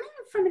coming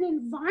from an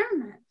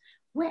environment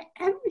where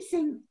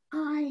everything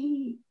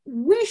I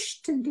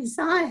wished and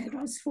desired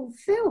was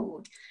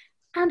fulfilled,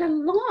 and a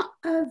lot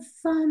of,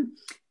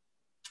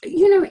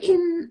 you know,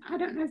 I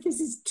don't know if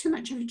this is too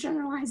much of a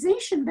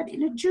generalization, but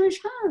in a Jewish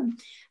home,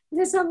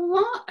 there's a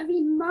lot of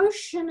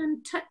emotion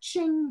and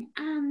touching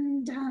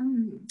and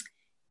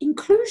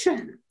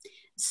inclusion.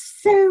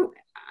 So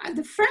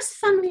the first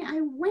family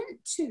I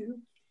went to,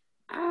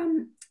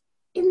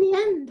 in the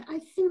end, I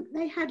think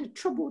they had a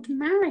troubled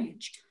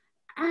marriage.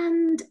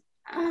 And,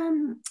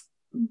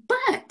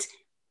 but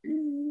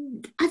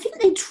I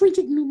think they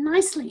treated me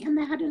nicely, and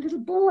they had a little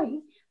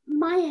boy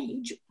my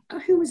age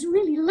who was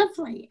really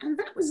lovely, and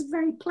that was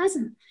very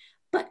pleasant.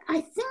 But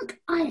I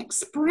think I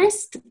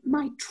expressed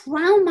my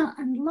trauma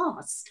and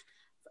loss.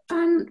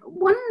 And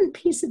one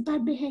piece of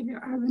bad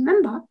behavior I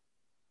remember,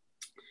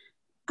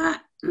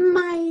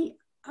 my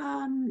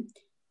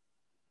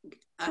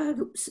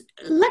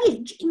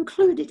luggage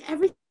included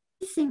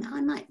everything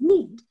I might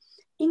need,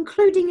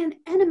 including an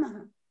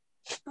enema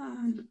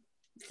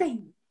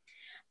thing.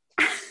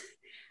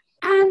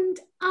 And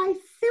I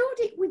filled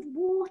it with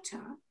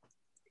water,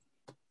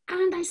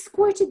 and I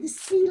squirted the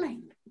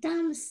ceiling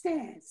down the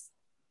stairs.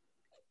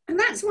 And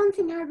that's one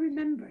thing I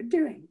remember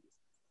doing.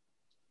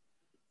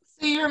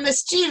 So you're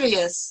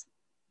mischievous.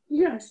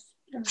 Yes.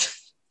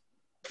 Yes.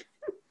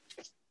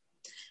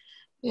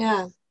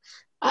 Yeah.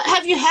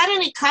 Have you had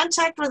any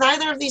contact with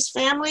either of these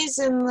families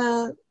in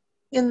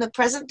the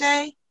present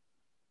day?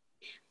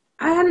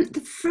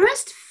 The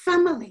first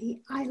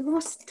family I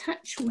lost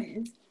touch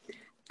with,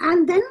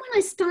 and then when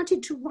I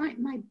started to write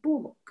my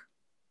book,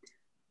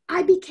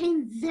 I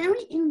became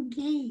very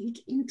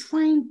engaged in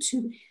trying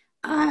to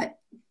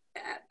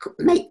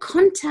make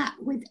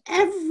contact with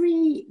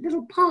every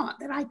little part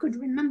that I could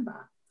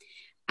remember.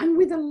 And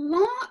with a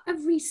lot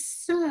of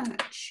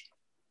research,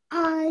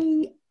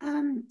 I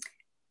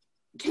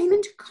came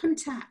into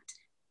contact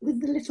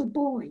with the little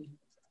boy.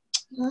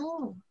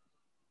 Oh.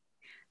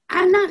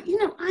 And now, you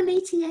know, I'm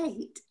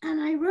 88, and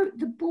I wrote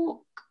the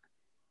book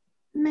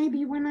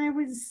maybe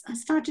I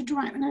started to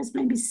write when I was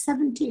maybe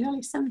 70,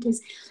 early 70s.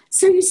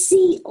 So you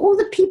see, all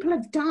the people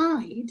have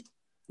died.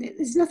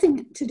 There's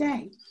nothing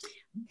today.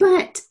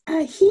 But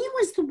he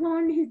was the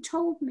one who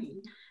told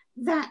me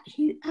that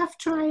he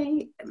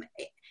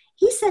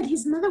said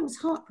his mother was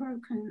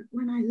heartbroken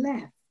when I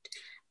left.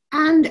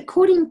 And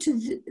according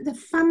to the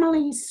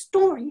family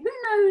story, who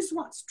knows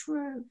what's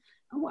true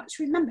and what's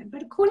remembered,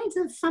 but according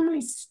to the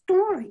family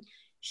story,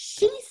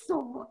 she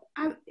thought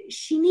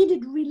she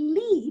needed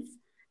relief,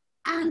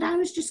 and I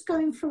was just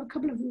going for a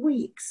couple of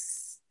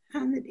weeks,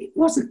 and it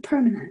wasn't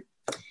permanent.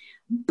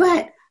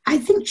 But I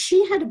think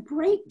she had a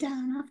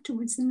breakdown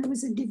afterwards, and there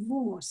was a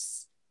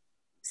divorce.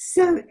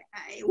 So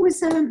it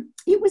was a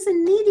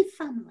needy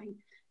family,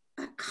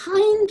 a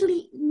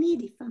kindly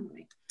needy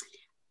family.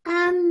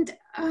 And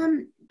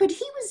but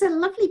he was a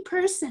lovely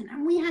person,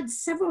 and we had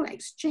several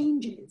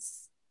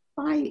exchanges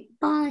by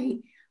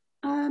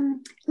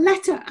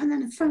letter and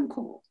then a phone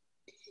call.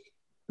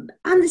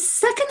 And the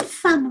second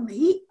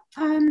family,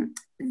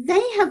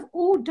 they have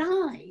all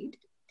died,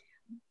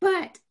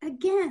 but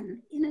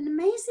again, in an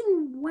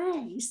amazing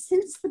way,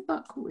 since the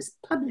book was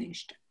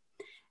published,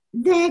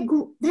 they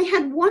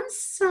had one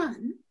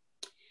son,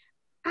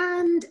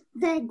 and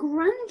their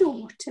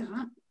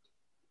granddaughter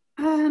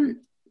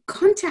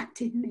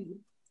contacted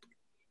me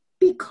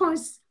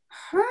because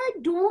her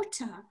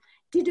daughter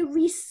did a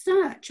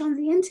research on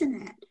the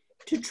internet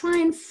to try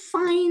and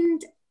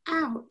find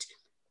out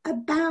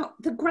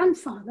about the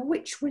grandfather,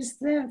 which was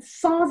the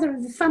father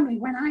of the family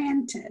when I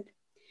entered,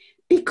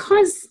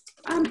 because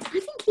I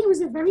think he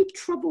was a very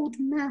troubled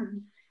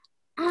man,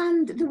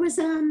 and there was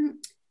a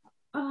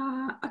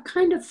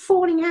kind of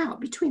falling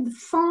out between the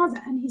father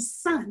and his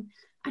son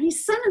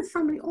and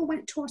family all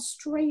went to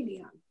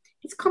Australia.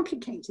 It's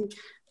complicated,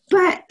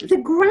 but the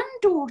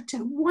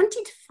granddaughter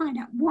wanted to find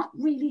out what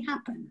really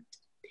happened.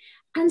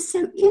 And so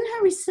in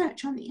her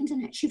research on the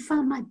internet, she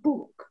found my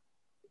book.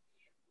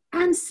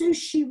 And so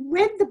she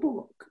read the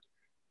book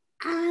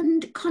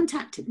and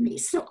contacted me.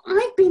 So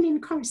I've been in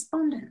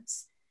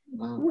correspondence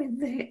with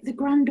the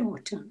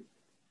granddaughter.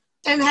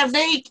 And have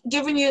they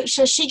given you,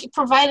 has she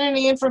provided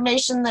any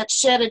information that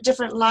shed a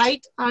different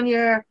light on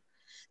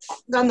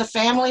the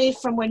family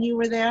from when you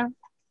were there?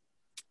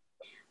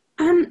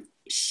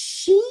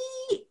 She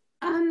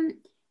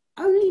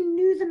only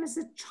knew them as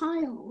a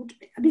child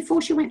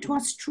before she went to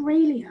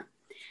Australia.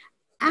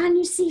 And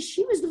you see,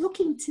 she was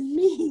looking to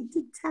me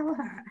to tell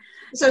her.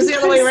 So it's the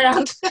other way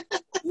around.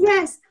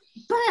 Yes,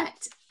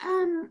 but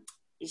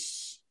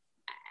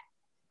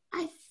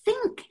I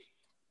think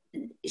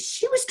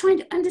she was trying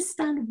to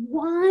understand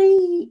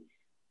why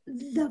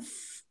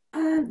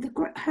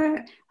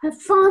her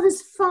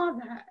father's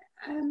father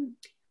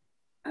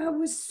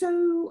was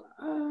so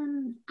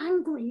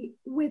angry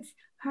with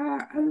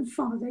her own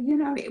father. You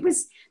know, it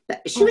was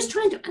that she was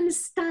trying to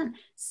understand.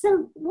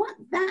 So what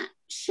that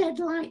shed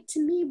light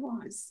to me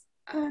was,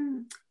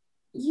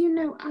 you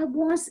know, I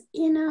was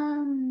in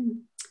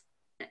an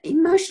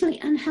emotionally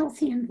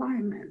unhealthy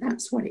environment.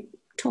 That's what it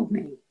told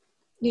me.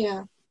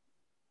 Yeah.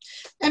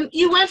 And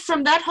you went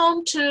from that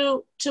home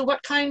to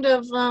what kind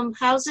of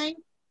housing?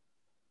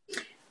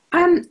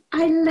 I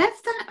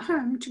left that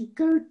home to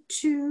go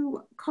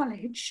to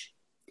college.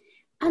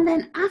 And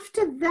then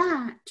after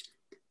that,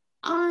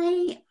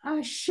 I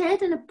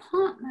shared an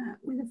apartment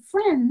with a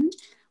friend.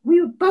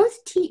 We were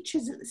both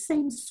teachers at the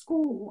same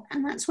school,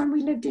 and that's when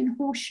we lived in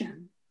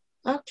Horsham.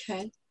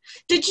 Okay.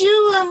 Did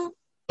you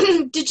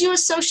did you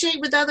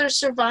associate with other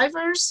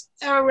survivors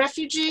or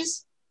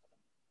refugees?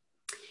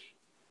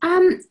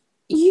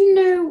 You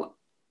know,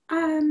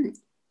 I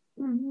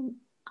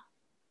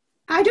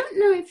don't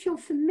know if you're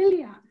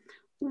familiar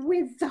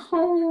with the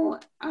whole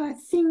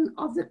thing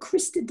of the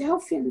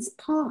Christadelphians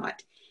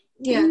part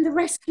in the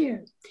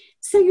rescue.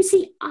 So you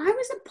see, I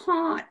was a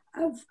part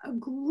of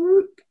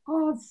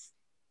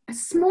a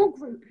small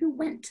group who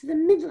went to the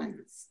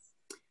Midlands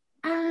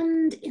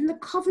and in the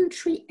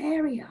Coventry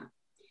area.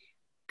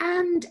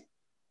 And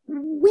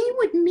we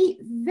would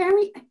meet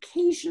very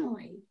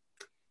occasionally,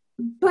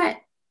 but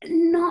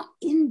not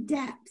in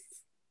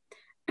depth.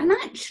 And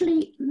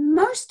actually,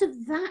 most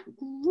of that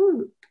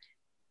group,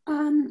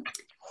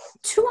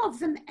 two of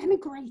them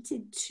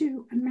emigrated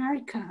to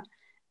America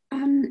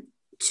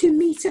to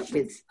meet up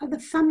with other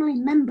family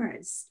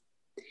members.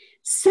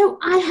 So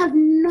I have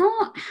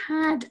not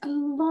had a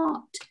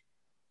lot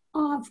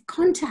of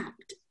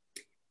contact.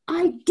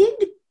 I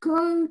did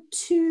go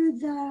to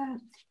the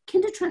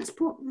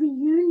Kindertransport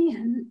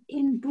reunion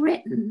in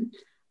Britain,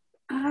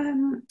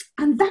 and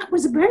that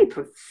was a very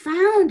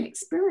profound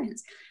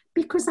experience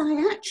because I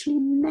actually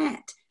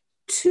met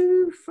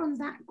two from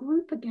that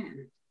group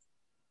again.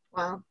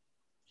 Wow.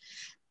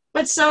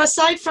 But so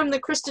aside from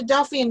the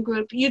Christadelphian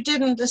group, you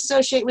didn't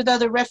associate with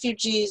other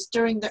refugees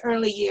during the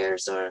early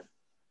years, or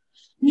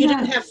you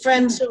didn't have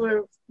friends who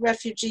were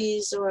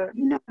refugees, or?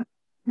 No.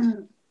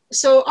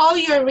 So all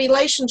your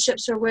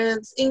relationships are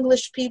with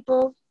English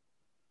people?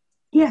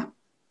 Yeah.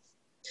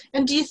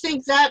 And do you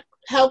think that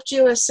helped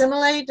you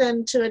assimilate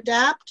and to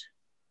adapt?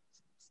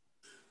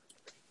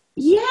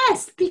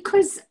 Yes,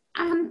 because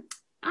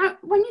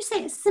when you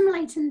say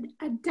assimilate and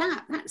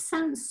adapt, that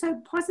sounds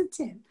so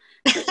positive.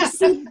 But you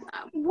see,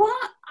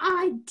 what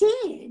I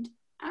did,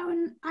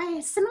 I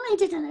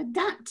assimilated and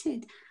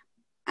adapted,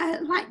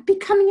 like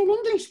becoming an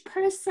English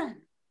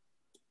person.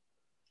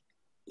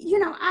 You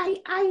know,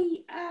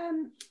 I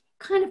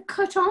kind of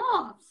cut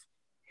off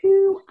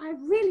who I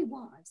really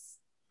was.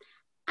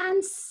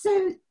 And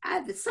so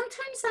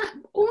sometimes that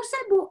also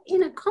brought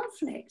in a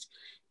conflict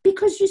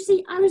because, you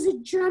see, I was a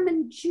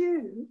German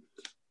Jew,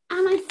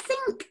 and I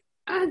think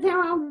there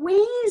are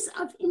ways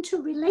of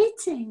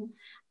interrelating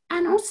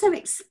and also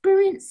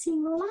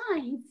experiencing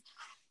life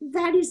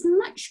that is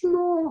much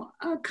more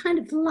kind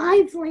of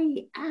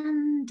lively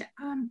and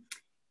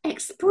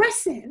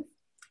expressive.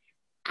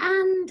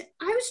 And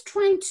I was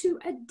trying to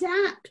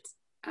adapt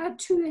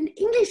to an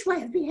English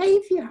way of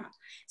behavior.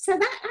 So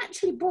that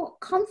actually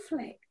brought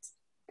conflict.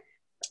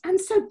 And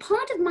so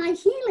part of my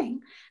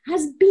healing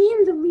has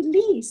been the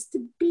release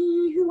to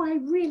be who I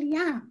really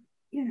am,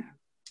 you know.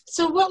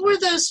 So what were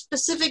those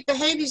specific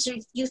behaviors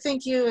you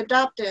think you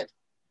adopted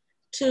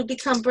to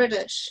become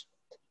British?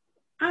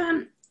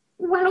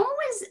 Well,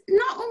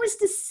 not always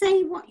to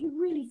say what you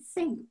really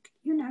think,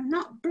 you know,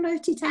 not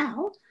blurt it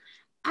out.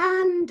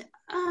 And,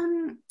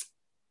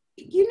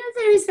 you know,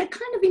 there is a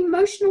kind of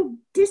emotional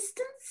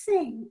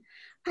distancing.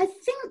 I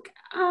think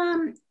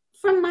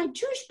from my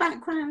Jewish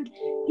background,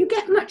 you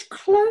get much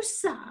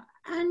closer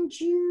and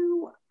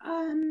you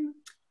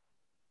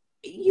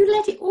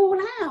let it all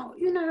out,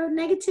 you know,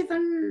 negative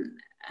and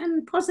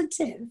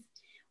positive.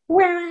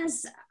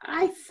 Whereas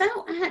I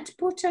felt I had to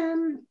put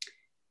a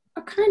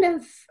kind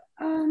of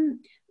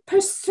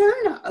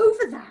persona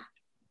over that,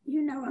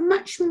 you know, a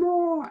much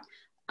more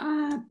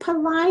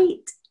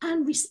polite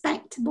and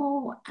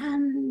respectable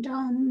and,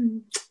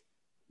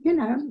 you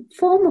know,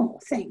 formal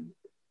thing.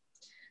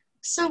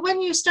 So when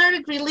you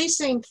started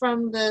releasing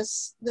from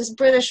this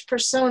British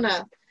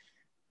persona,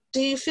 do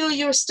you feel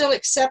you were still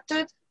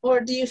accepted,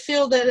 or do you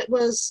feel that it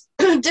was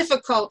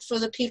difficult for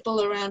the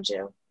people around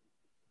you?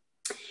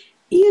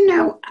 You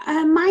know,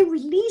 my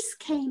release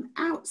came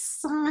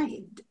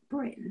outside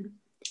Britain.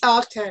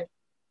 Oh, okay.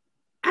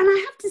 And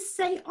I have to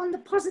say, on the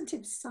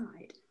positive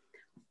side,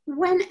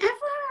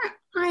 whenever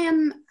I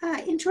am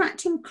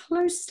interacting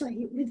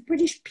closely with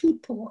British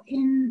people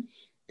in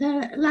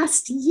the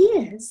last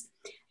years,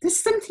 there's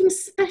something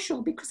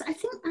special because I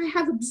think I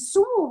have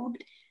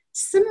absorbed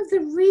some of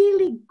the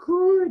really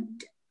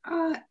good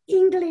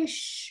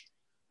English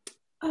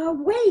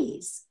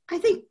ways. I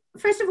think,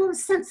 first of all, a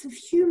sense of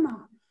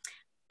humor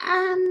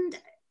and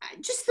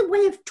just the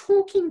way of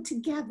talking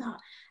together.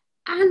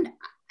 And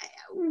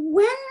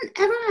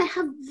whenever I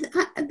have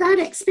that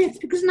experience,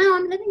 because now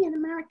I'm living in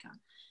America,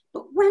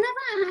 But whenever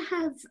I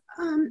have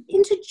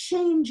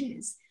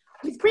interchanges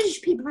with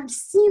British people I've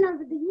seen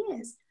over the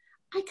years,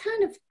 I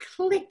kind of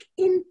click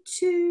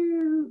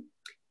into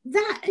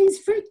that.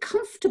 It's very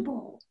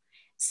comfortable.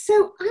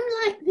 So I'm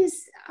like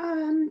this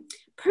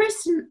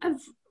person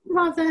of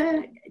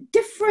rather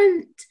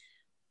different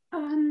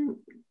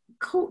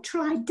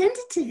cultural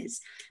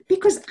identities,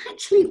 because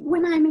actually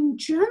when I'm in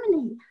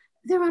Germany,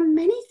 there are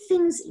many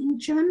things in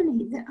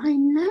Germany that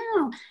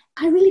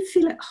I really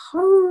feel at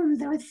home.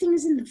 There are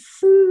things in the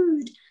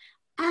food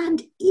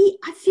and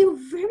I feel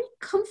very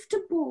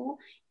comfortable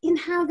in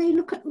how they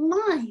look at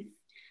life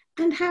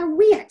and how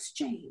we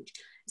exchange.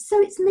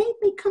 So it's made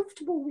me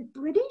comfortable with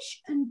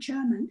British and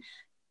German.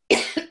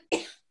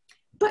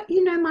 But,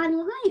 you know, my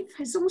life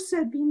has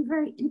also been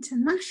very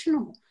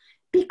international,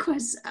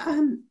 because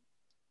after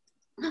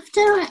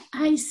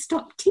I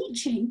stopped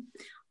teaching,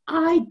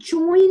 I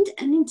joined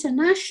an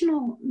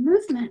international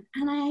movement,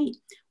 and I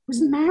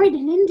was married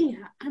in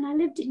India, and I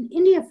lived in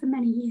India for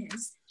many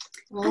years.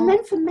 Wow. And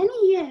then for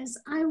many years,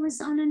 I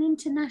was on an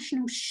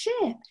international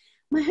ship.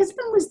 My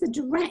husband was the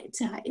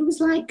director. It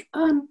was like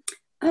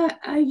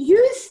a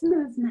youth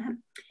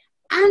movement,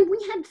 and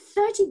we had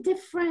 30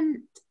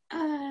 different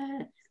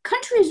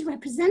countries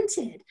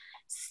represented.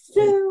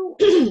 So,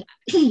 you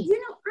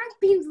know, I've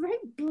been very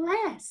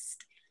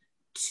blessed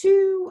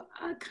to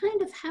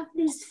kind of have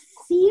this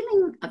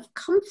feeling of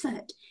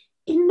comfort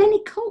in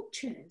many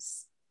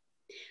cultures.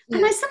 Yeah.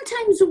 And I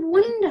sometimes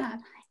wonder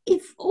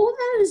if all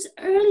those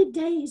early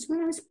days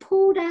when I was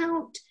pulled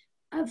out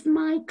of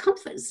my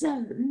comfort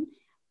zone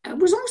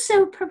was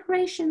also a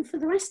preparation for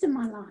the rest of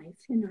my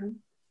life, you know.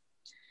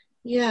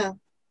 Yeah.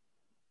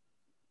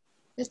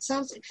 It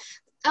sounds...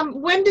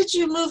 when did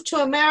you move to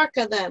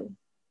America then?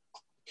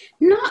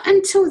 Not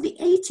until the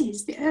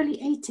 80s, the early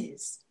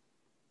 80s.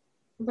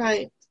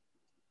 Right.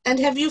 And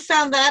have you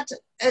found that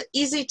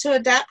easy to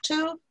adapt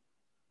to?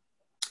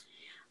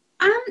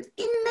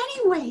 In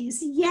many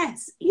ways,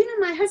 yes. You know,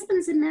 my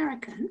husband's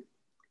American,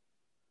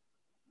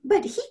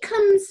 but he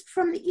comes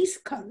from the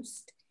East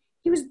Coast.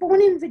 He was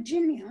born in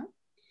Virginia.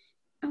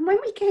 And when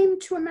we came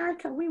to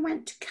America, we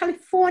went to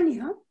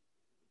California.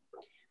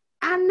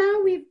 And now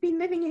we've been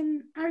living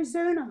in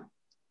Arizona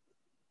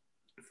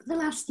for the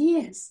last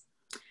years.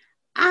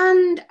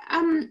 And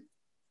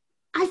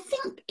I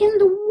think in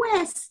the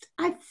West,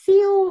 I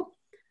feel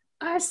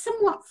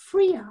somewhat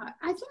freer.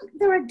 I think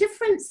there are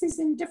differences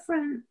in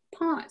different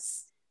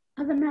parts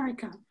of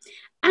America.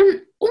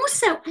 And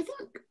also, I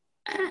think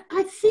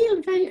I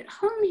feel very at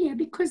home here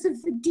because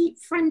of the deep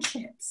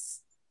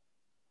friendships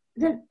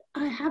that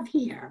I have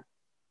here.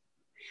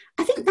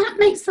 I think that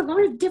makes a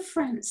lot of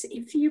difference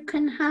if you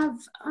can have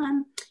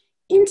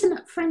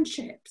intimate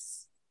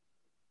friendships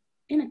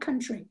in a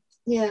country.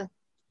 Yeah.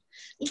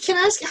 Can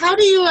I ask, how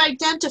do you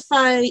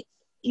identify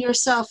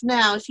yourself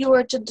now, if you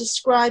were to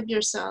describe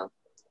yourself?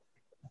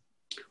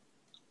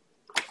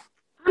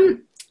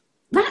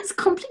 That's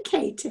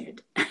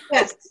complicated.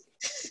 Yes,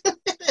 it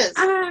is.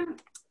 I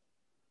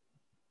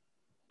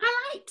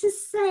like to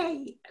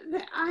say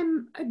that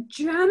I'm a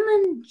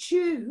German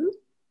Jew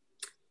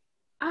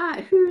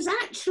who's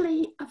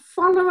actually a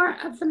follower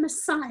of the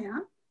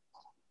Messiah.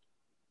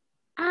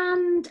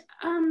 And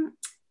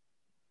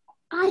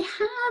I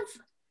have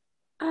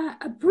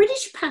a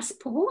British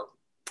passport,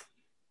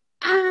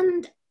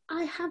 and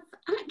I have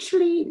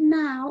actually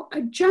now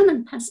a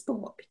German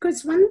passport,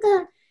 because when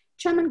the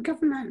German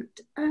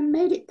government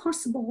made it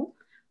possible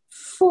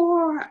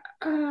for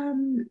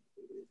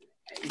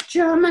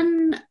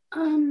German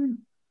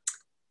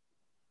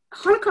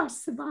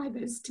Holocaust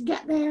survivors to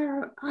get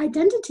their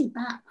identity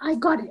back, I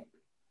got it.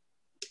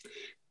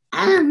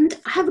 And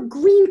I have a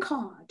green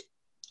card.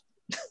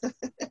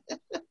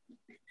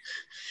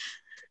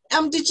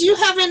 Did you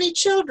have any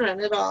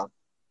children at all?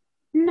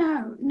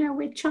 No,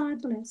 we're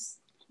childless.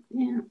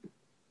 Yeah.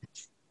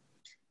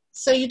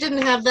 So you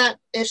didn't have that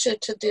issue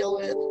to deal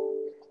with?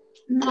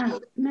 No,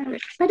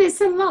 but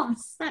it's a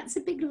loss. That's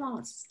a big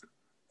loss.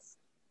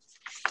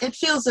 It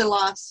feels a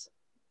loss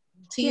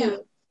to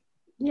you.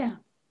 Yeah.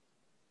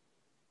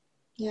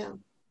 Yeah.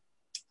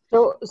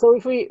 So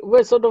if we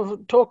were sort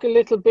of talk a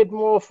little bit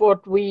more of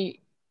what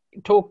we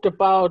talked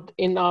about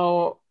in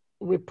our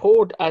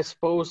report, I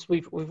suppose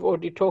we've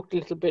already talked a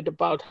little bit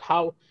about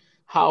how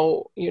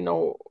you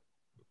know,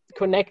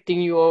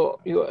 connecting your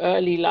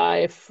early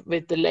life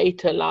with the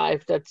later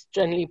life, that's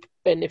generally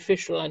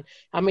beneficial. And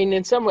I mean,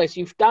 in some ways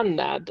you've done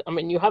that. I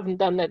mean, you haven't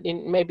done that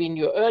maybe in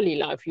your early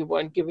life, you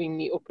weren't giving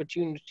the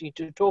opportunity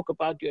to talk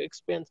about your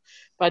experience,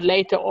 but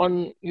later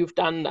on you've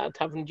done that,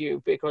 haven't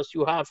you? Because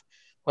you have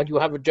a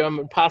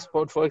German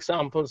passport, for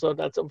example, so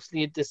that's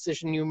obviously a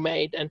decision you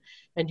made, and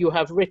you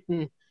have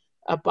written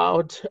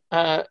about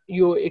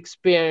your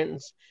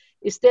experience.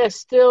 Is there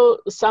still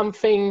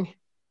something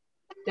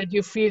that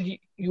you feel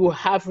you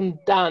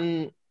haven't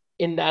done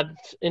in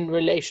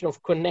relation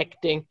of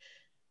connecting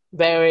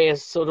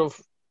various sort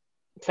of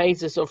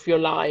phases of your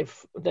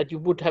life that you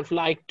would have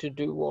liked to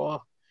do,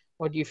 or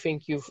do you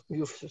think you've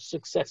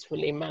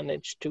successfully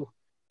managed to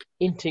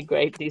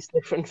integrate these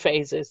different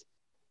phases?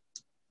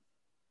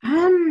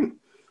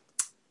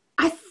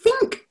 I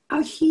think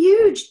a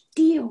huge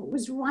deal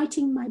was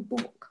writing my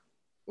book.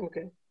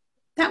 Okay.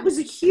 That was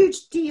a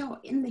huge deal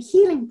in the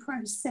healing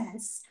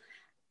process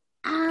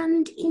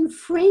and in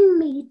freeing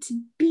me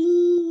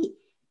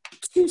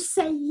to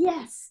say,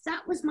 yes,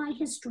 that was my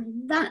history.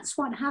 That's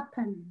what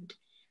happened.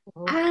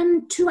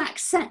 And to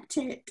accept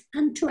it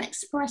and to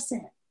express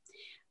it.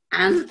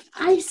 And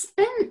I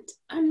spent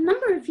a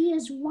number of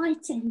years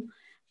writing,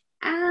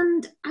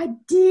 and I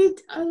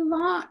did a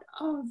lot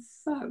of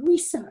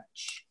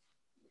research.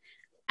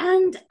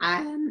 And,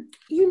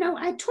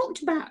 I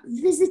talked about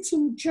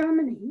visiting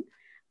Germany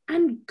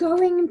and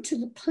going to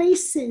the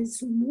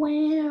places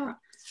where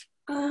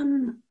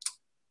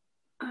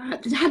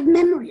had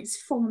memories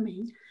for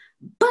me.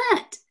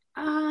 But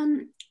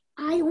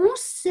I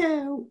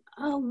also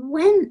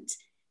went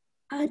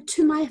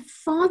to my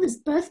father's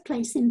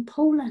birthplace in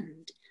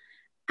Poland.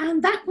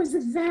 And that was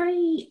a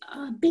very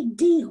big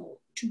deal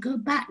to go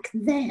back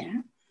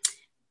there.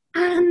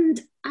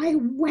 And I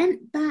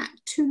went back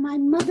to my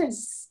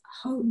mother's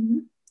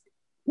home,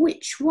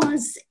 which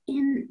was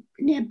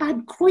near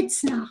Bad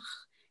Kreuznach,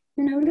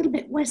 a little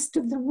bit west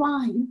of the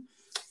Rhine.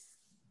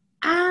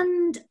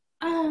 And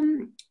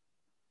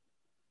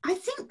I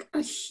think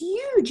a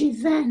huge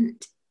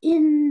event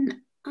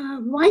in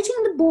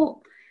writing the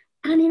book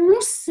and in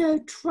also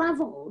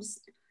travels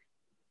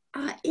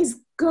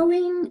is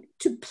going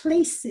to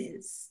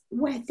places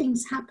where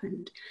things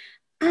happened.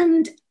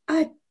 And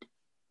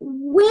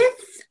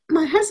with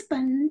my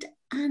husband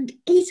and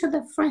 8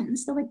 other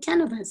friends, there were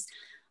 10 of us,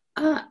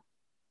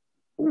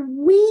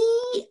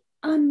 we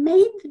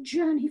made the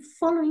journey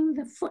following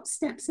the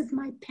footsteps of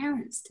my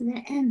parents to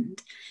their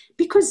end.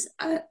 Because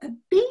a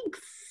big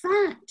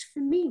fact for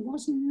me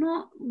was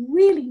not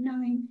really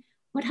knowing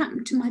what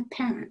happened to my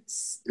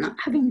parents, not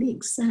having the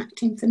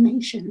exact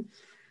information.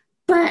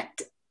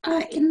 But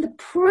in the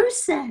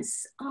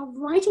process of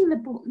writing the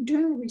book and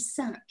doing the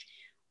research,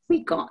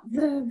 we got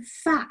the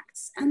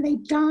facts, and they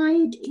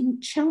died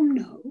in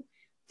Chelmno,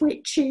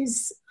 which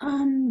is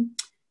kind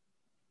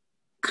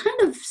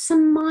of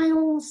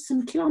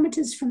some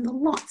kilometers from the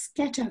Lodz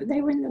ghetto.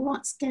 They were in the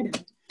Lodz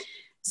ghetto.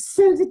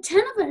 So the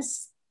 10 of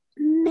us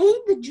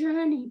made the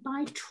journey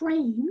by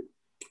train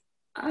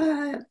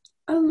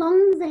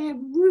along their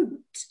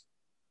route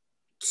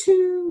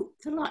to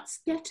the Lodz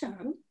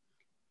ghetto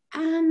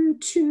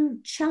and to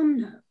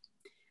Chelmno.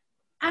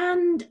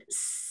 And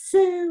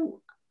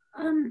so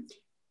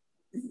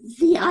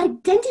the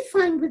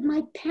identifying with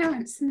my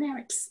parents and their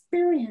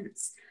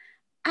experience,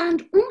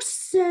 and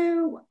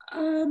also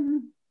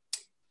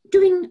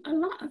doing a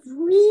lot of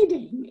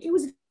reading. It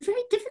was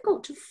very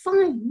difficult to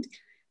find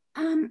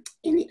in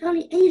the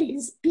early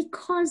 80s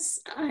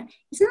because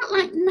it's not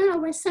like now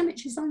where so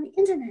much is on the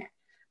internet.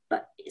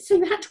 But so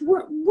you had to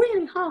work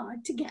really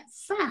hard to get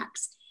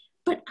facts.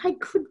 But I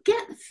could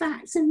get the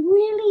facts and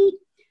really,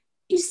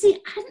 you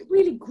see, I hadn't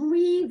really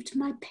grieved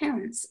my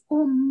parents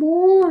or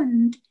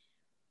mourned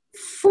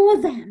for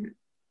them.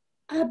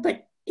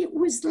 But it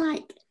was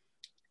like,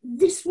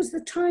 this was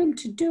the time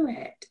to do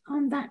it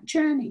on that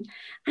journey.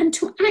 And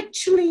to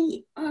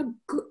actually,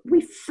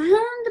 we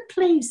found a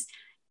place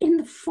in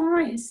the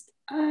forest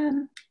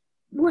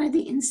where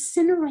the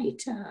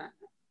incinerator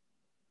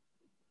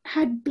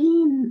had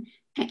been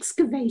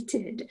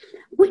excavated,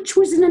 which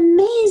was an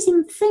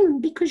amazing thing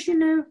because,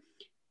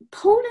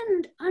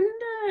 Poland under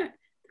the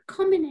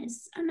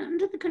communists and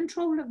under the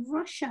control of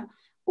Russia,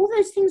 all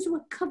those things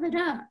were covered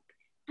up.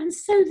 And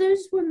so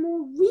those were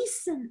more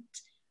recent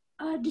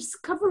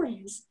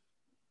discoveries.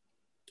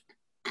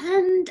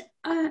 And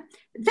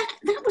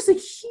that was a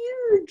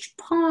huge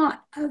part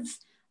of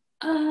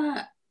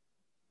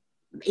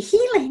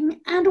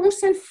healing and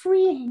also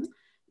freeing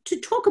to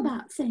talk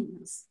about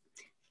things.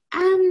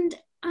 And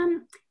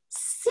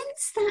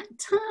since that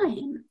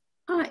time,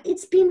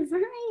 it's been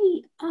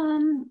very,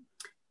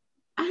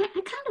 I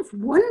kind of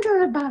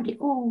wonder about it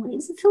all.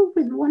 It's filled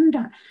with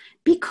wonder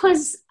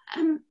because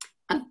of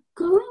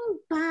going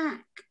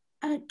back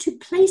to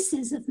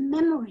places of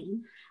memory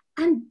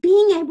and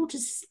being able to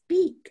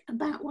speak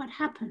about what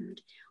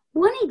happened.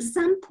 One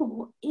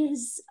example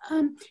is,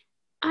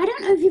 I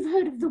don't know if you've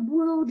heard of the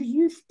World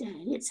Youth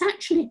Day. It's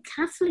actually a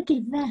Catholic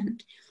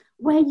event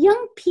where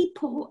young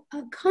people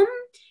come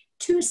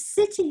to a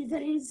city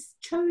that is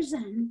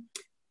chosen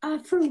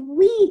for a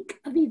week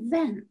of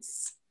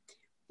events.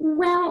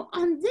 Well,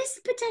 on this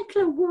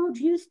particular World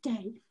Youth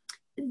Day,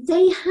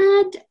 they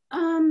had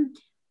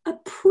a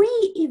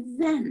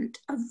pre-event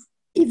of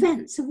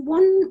events of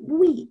 1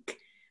 week.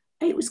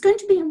 It was going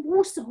to be in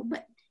Warsaw,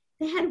 but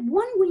they had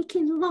 1 week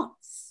in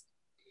Lodz,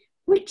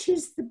 which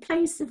is the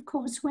place, of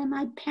course, where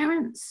my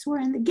parents were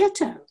in the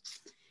ghetto.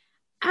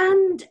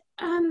 And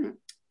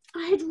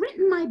I had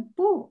written my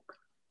book,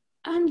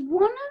 and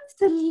one of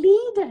the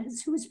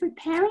leaders who was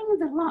preparing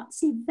the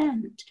Lodz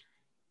event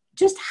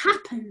just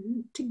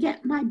happened to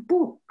get my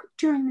book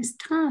during this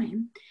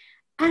time.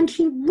 And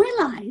he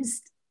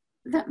realized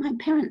that my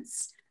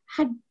parents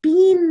had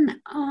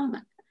been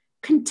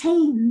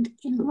contained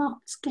in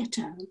Lodz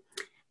ghetto.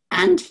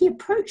 And he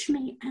approached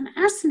me and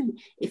asked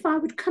me if I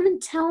would come and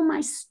tell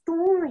my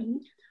story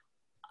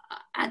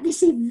at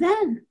this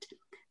event.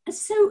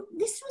 So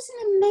this was an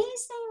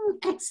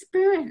amazing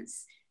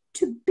experience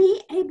to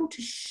be able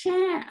to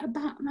share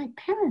about my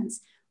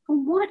parents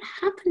and what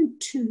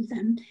happened to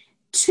them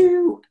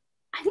to,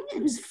 I think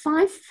it was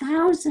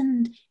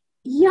 5,000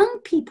 young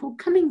people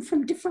coming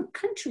from different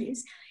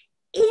countries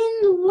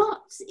in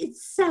Lodz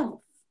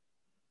itself.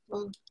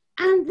 Wow.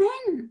 And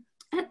then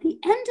at the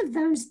end of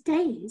those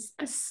days,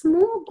 a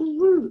small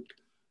group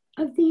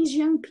of these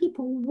young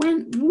people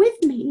went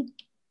with me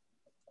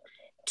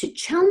to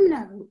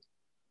Chelmno,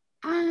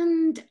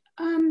 and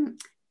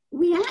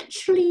we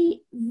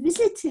actually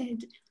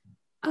visited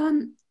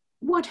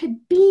what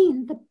had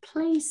been the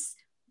place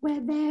where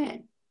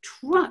their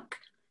truck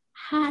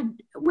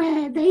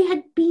where they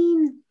had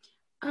been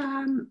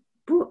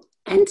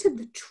entered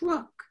the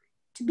truck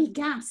to be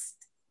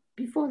gassed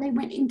before they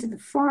went into the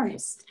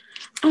forest.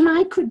 And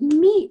I could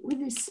meet with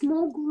this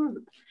small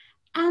group,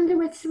 and there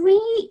were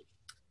 3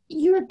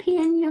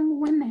 European young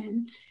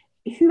women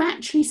who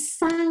actually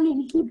sang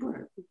in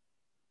Hebrew.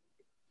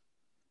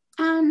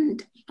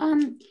 And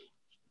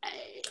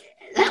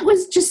that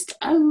was just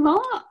a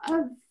lot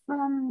of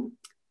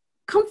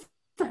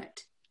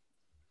comfort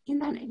in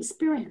that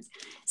experience.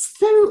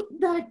 So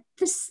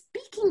the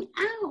speaking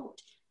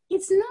out,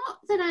 it's not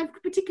that I've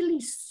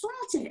particularly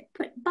sought it,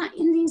 but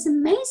in these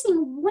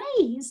amazing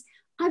ways,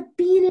 I've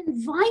been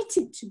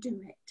invited to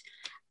do it.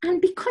 And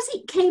because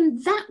it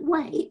came that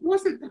way, it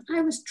wasn't that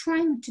I was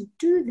trying to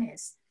do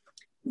this.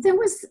 There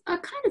was a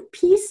kind of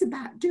peace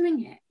about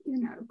doing it,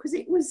 because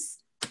it was,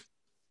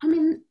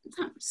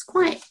 that was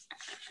quite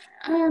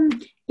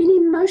an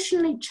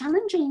emotionally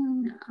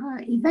challenging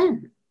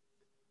event.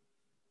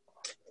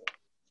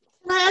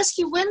 Can I ask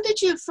you, when did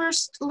you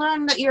first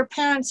learn that your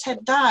parents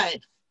had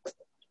died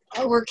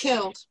or were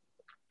killed?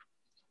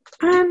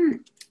 I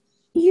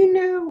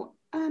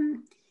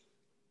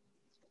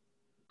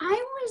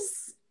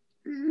was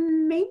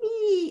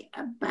maybe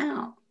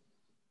about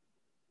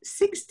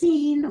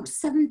 16 or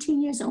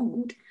 17 years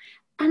old,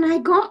 and I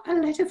got a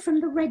letter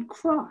from the Red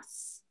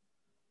Cross.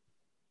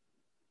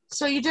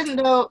 So you didn't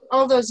know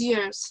all those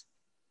years?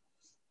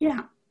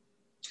 Yeah.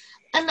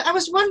 And I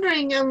was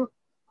wondering,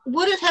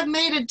 would it have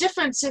made a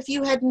difference if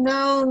you had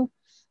known,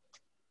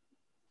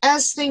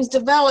 as things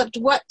developed,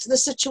 what the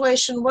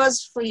situation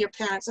was for your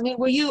parents? I mean,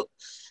 were you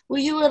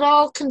at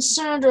all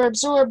concerned or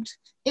absorbed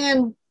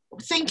in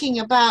thinking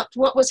about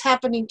what was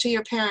happening to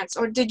your parents,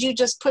 or did you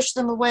just push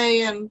them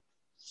away? And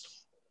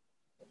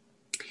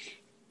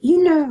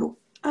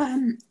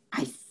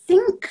I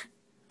think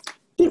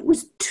it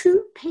was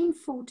too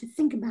painful to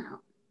think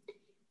about.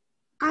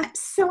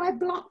 So I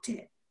blocked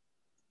it.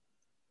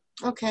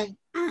 Okay.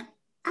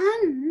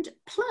 And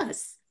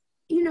plus,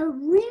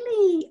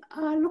 really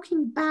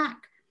looking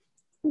back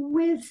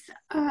with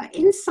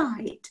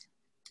insight,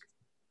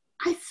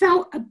 I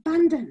felt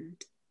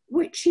abandoned,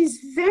 which is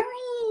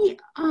very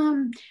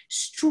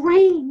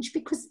strange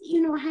because,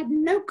 I had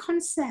no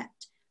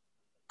concept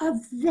of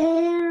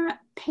their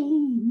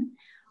pain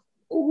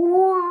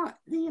or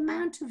the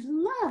amount of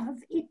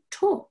love it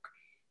took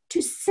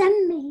to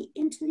send me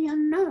into the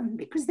unknown,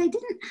 because they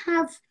didn't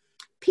have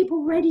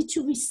people ready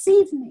to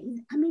receive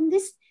me. I mean,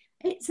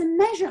 it's a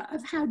measure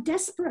of how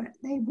desperate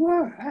they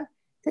were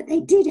that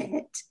they did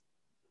it,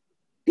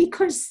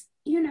 because,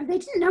 they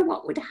didn't know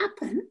what would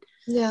happen.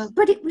 Yeah.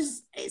 But it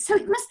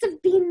must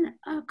have been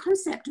a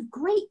concept of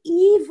great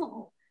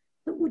evil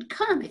that would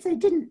come if they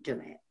didn't do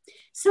it.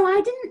 So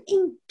I didn't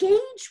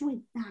engage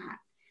with that.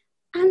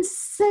 And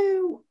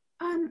so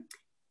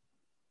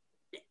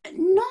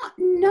not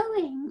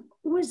knowing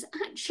was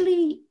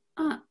actually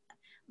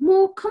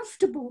more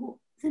comfortable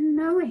than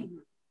knowing,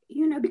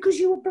 because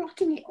you were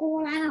blocking it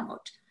all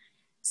out.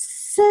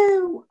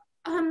 So,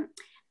 and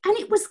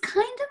it was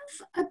kind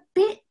of a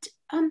bit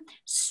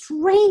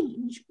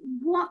strange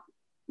what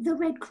the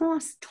Red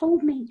Cross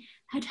told me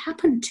had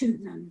happened to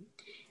them.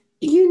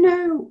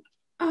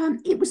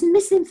 It was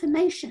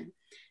misinformation.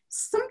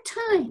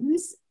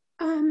 Sometimes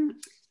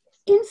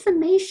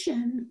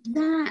information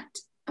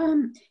that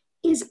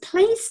is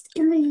placed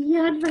in the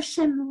Yad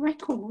Vashem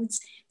records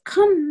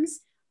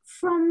comes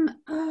from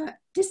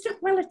distant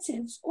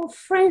relatives or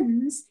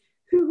friends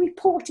who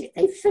report it.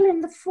 They fill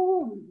in the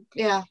form.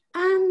 Yeah.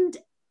 And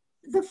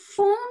the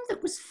form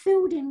that was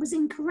filled in was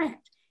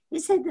incorrect.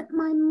 It said that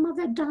my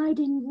mother died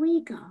in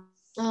Riga,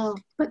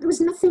 but there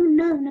was nothing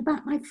known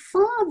about my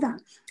father.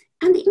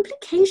 And the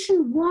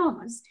implication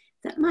was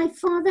that my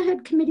father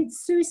had committed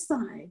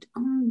suicide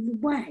on the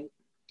way.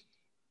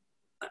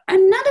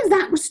 And none of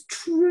that was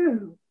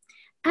true.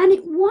 And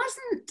it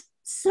wasn't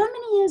so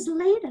many years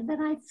later that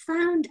I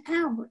found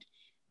out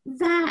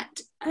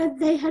that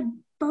they had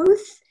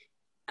both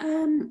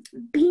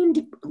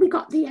we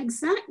got the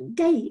exact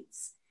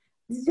dates.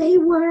 They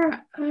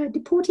were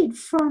deported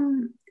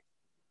from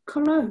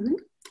Cologne,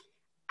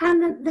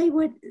 and that they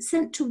were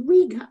sent to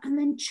Riga and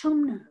then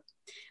Chelmno.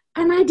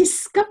 And I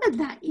discovered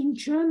that in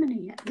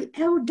Germany at the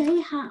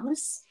LD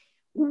house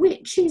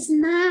which is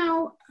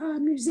now a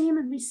museum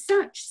and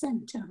research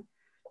center.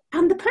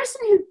 And the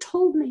person who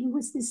told me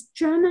was this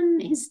German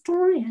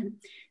historian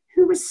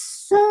who was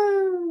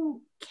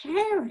so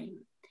caring.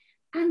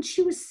 And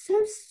she was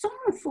so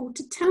sorrowful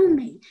to tell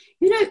me,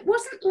 it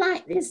wasn't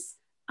like this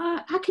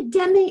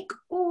academic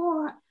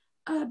or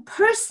a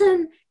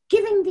person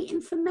giving the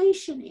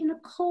information in a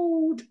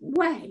cold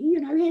way,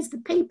 here's the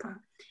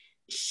paper.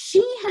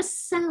 She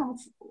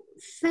herself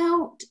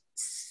felt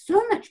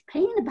so much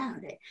pain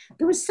about it.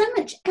 There was so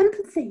much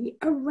empathy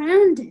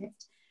around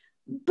it.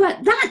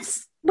 But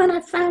that's when I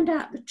found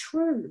out the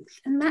truth.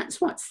 And that's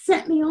what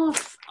set me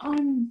off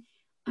on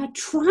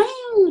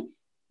trying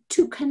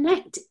to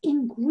connect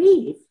in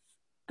grief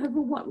over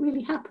what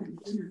really happened.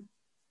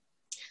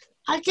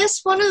 I guess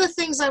one of the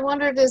things I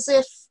wondered is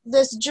if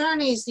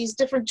these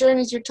different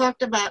journeys you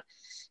talked about,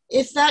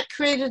 if that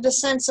created a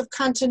sense of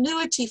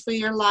continuity for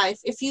your life,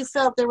 if you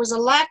felt there was a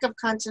lack of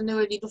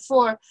continuity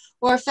before,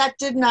 or if that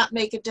did not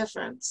make a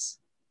difference.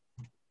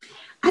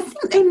 I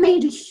think they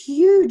made a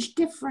huge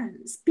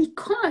difference,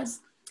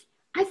 because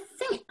I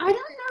don't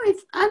know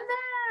if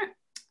other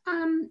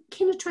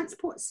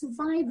kindertransport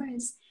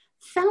survivors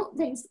felt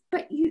this,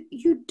 but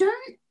you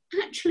don't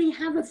actually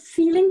have a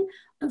feeling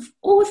of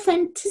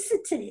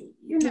authenticity.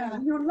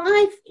 Your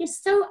life is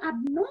so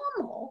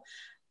abnormal.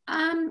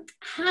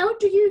 How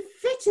do you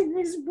fit in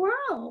this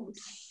world?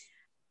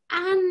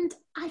 And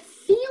I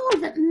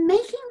feel that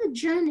making the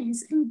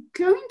journeys and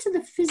going to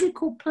the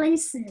physical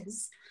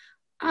places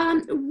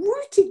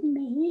rooted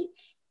me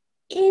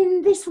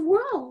in this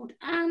world.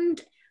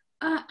 And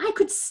I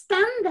could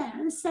stand there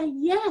and say,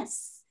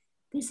 yes,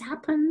 this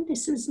happened.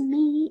 This was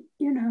me,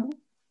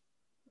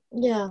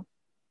 Yeah.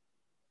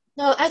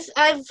 No,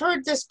 I've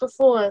heard this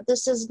before.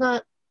 This is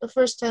not the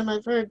first time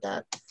I've heard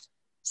that.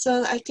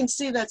 So I can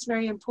see that's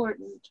very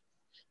important.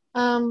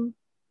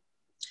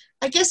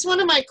 I guess one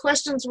of my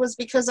questions was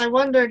because I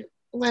wondered,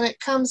 when it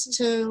comes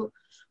to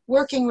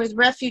working with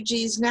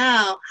refugees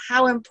now,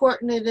 how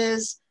important it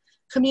is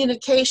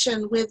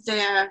communication with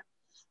their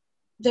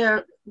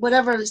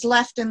whatever is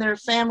left in their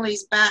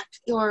families back,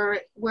 or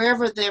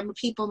wherever their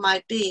people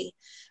might be.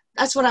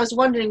 That's what I was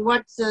wondering,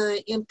 what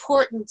the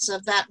importance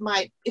of that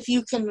might, if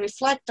you can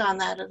reflect on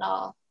that at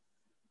all.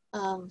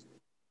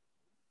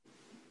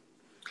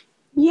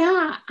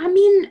 Yeah, I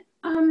mean,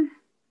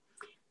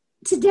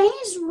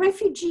 today's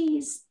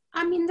refugees,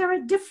 there are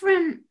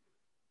different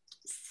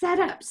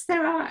setups.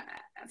 There are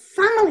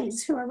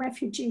families who are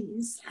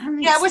refugees.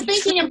 Yeah, we're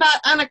thinking about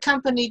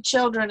unaccompanied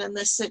children in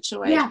this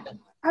situation. Yeah,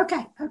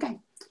 okay.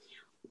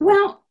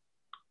 Well,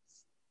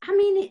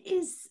 it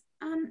is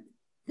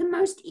the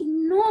most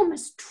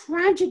enormous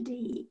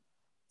tragedy.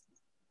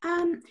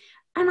 And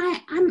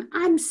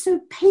I'm so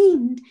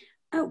pained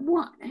at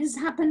what has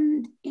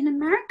happened in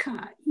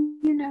America.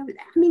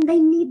 They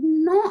need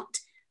not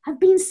have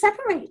been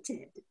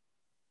separated.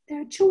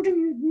 There are children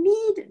who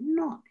need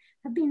not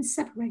have been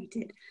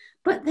separated.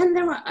 But then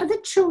there are other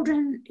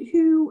children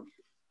who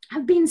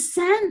have been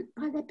sent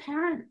by their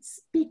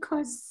parents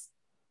because,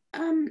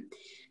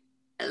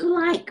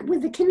 like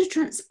with the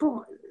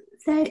kindertransport,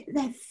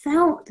 they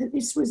felt that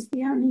this was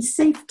the only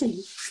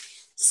safety.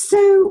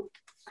 So,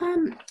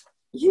 I'm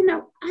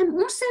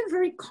also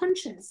very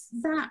conscious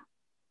that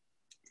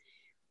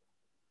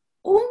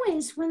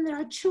always when there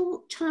are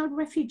child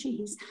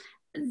refugees,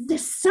 the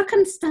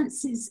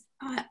circumstances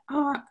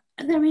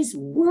there is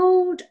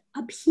world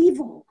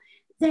upheaval.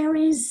 There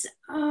is,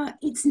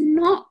 it's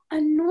not a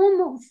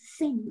normal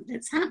thing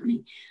that's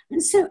happening.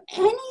 And so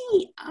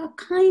any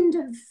kind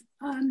of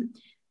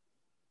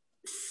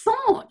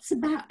thoughts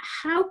about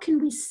how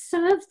can we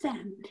serve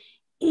them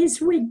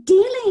is we're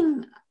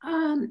dealing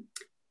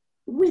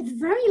with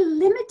very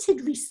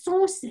limited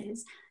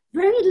resources,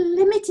 very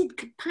limited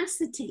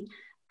capacity.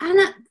 And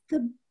at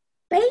the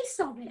base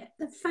of it,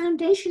 the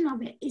foundation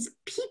of it, is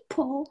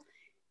people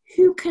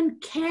who can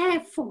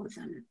care for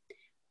them.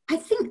 I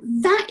think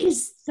that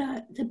is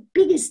the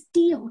biggest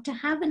deal, to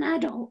have an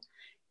adult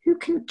who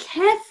can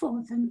care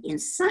for them in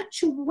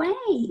such a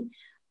way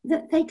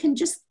that they can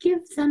just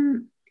give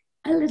them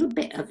a little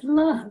bit of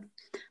love.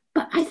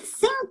 But I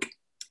think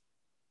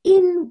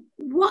in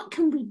what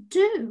can we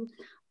do,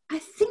 I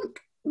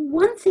think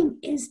one thing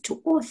is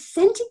to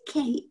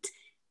authenticate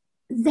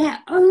their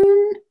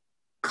own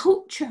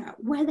culture,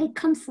 where they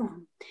come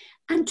from,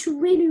 and to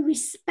really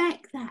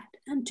respect that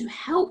and to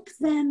help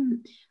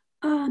them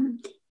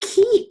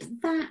keep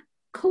that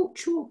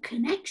cultural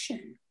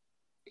connection.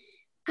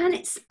 And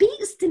it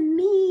speaks to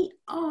me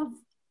of,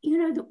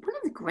 that one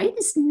of the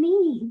greatest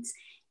needs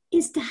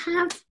is to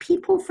have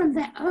people from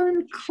their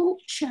own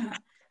culture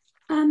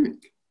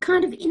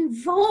kind of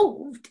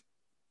involved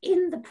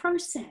in the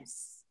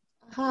process.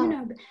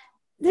 Uh-huh.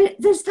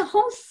 There's the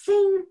whole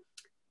thing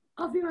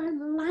of your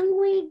own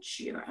language,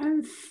 your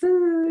own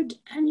food,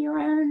 and your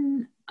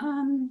own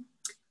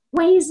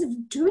ways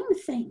of doing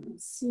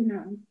things,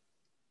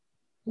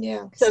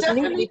 Yeah. So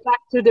really back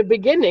to the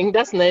beginning,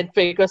 doesn't it?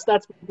 Because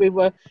that's what we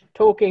were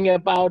talking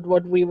about,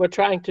 what we were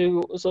trying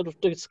to sort of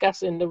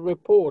discuss in the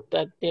report,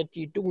 that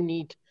you do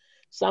need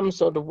some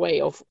sort of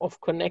way of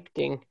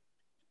connecting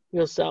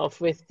yourself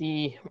with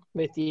the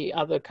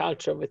other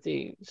culture, with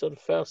the sort of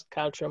first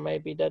culture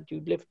maybe that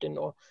you lived in,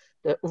 or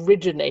the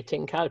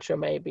originating culture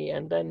maybe,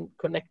 and then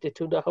connect it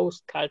to the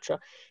host culture.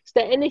 Is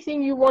there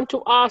anything you want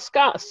to ask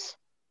us?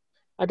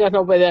 I don't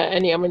know whether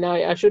any, I mean,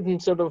 I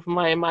shouldn't sort of,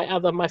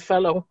 my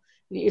fellow,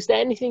 is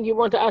there anything you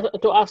want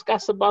to ask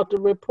us about the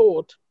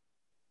report?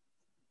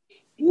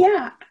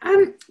 Yeah,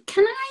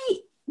 can I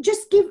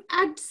just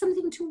add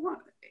something to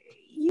what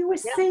you were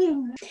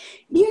saying?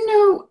 You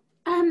know,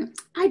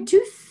 I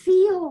do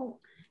feel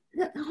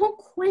that the whole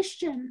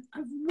question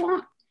of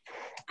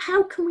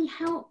how can we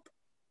help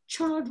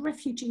child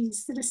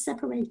refugees that are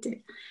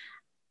separated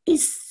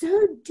is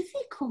so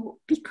difficult,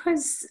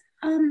 because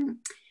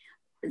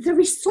the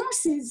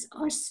resources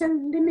are so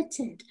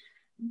limited.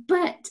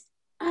 But,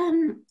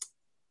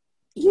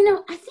 you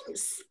know, I think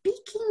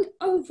speaking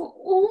over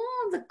all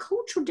the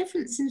cultural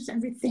differences and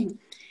everything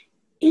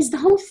is the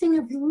whole thing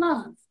of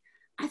love.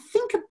 I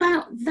think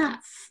about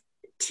that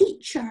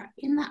teacher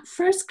in that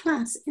first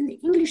class in the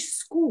English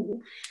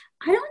school.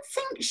 I don't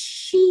think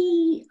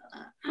she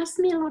asked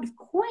me a lot of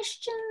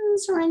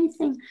questions or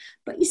anything,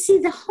 but you see,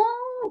 the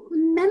whole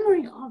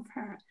memory of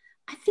her,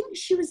 I think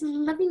she was a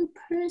loving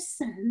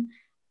person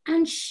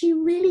and she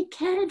really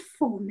cared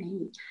for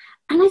me.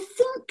 And I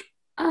think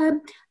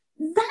that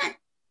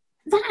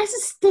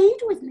has stayed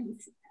with me.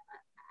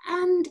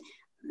 And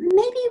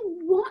maybe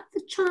what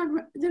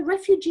the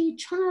refugee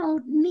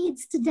child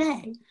needs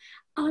today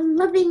are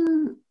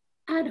loving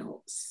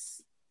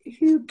adults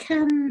who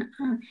can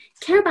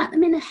care about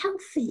them in a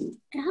healthy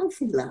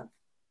love.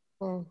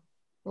 Yeah,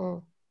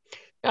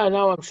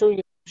 no, I'm sure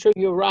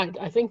you're right.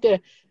 I think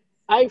that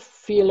I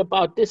feel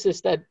about this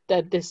is that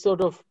this sort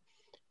of,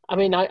 I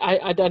mean,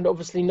 I don't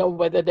obviously know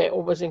whether they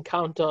always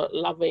encounter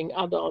loving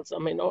adults. I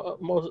mean,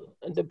 most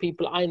of the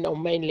people I know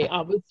mainly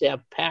are with their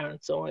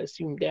parents, so I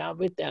assume they are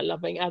with their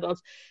loving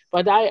adults.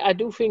 But I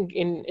do think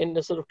in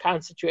the sort of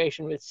current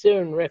situation with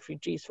Syrian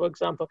refugees, for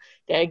example,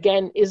 there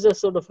again is a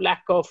sort of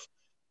lack of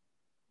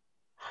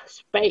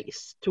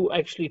space to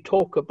actually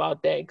talk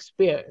about their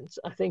experience.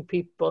 I think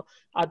people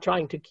are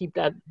trying to keep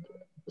that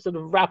sort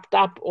of wrapped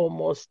up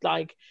almost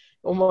like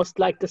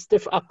the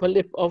stiff upper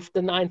lip of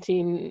the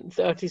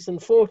 1930s and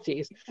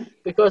 40s,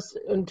 because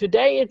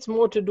today it's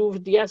more to do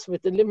with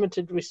with the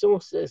limited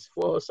resources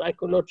for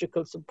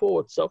psychological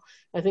support. So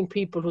I think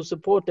people who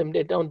support them,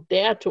 they don't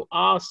dare to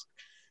ask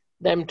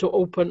them to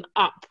open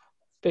up,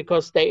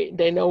 because they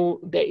know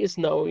there is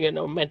no, you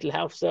know, mental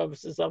health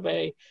services are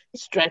very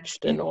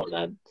stretched and all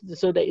that,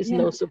 so there is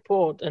no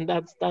support. And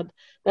that's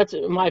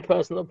my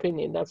personal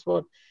opinion. That's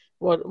what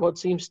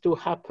seems to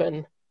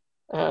happen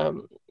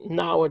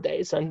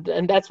nowadays,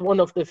 and that's one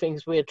of the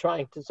things we're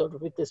trying to sort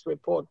of, with this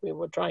report,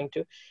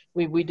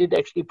 we did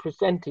actually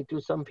present it to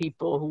some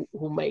people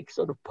who make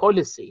sort of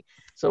policy.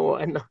 So,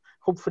 and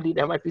hopefully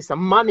there might be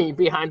some money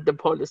behind the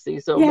policy,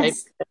 so maybe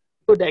that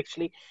could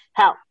actually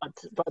help.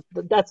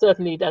 But that's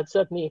certainly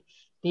the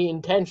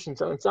intention.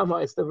 So in some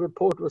ways the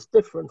report was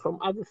different from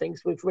other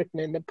things we've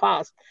written in the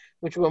past,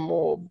 which were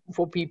more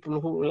for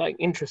people who like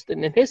interested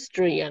in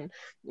history and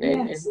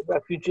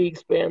refugee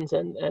experience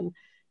and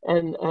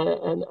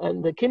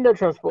the kinder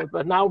transport.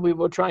 But now we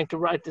were trying to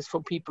write this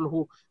for people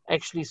who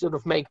actually sort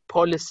of make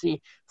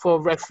policy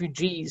for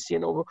refugees. You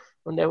know,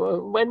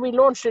 when we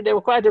launched it, there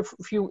were quite a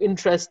few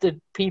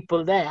interested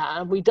people there,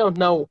 and we don't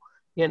know,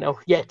 you know,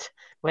 yet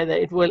whether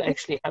it will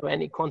actually have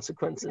any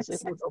consequences.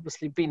 It would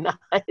obviously be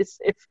nice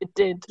if it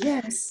did.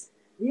 Yes.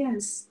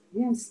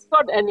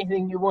 Got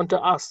anything you want to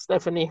ask,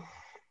 Stephanie?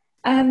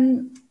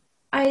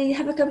 I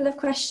have a couple of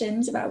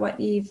questions about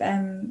what you've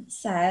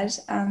said,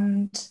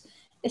 and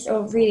it's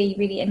all really,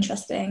 really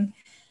interesting.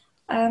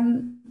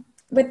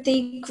 With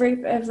the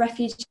group of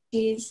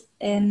refugees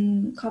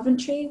in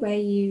Coventry, where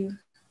you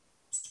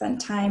spent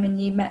time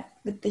and you met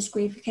with this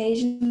group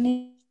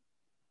occasionally,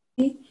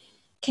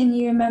 can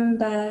you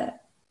remember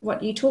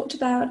what you talked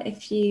about?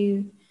 If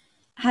you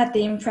had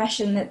the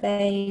impression that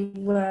they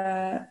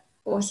were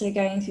also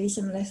going through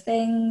similar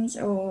things,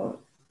 or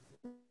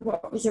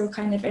what was your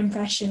kind of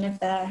impression of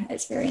their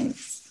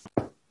experience?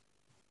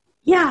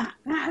 Yeah,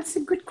 that's a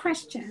good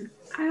question.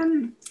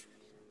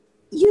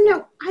 You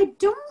know, I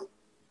don't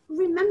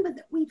remember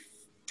that we've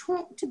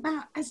talked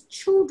about as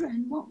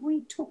children what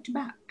we talked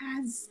about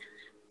as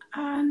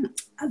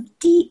of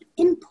deep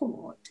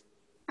import.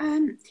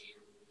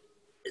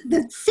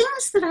 The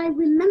things that I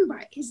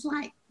remember is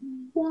like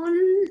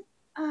one,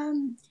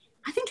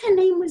 I think her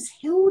name was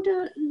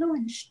Hilda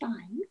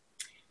Lowenstein,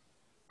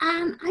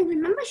 and I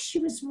remember she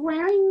was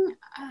wearing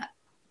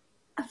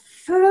a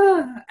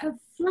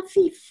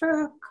fluffy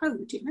fur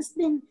coat. It must have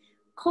been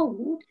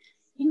cold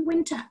in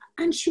winter,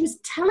 and she was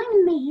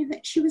telling me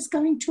that she was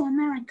going to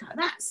America.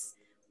 That's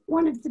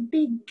one of the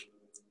big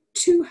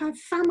to her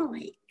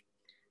family.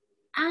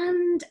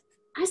 And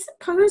I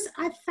suppose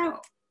I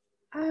felt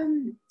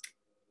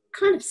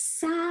kind of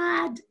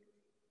sad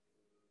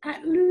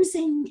at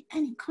losing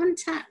any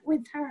contact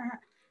with her,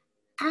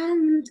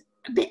 and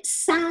a bit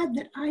sad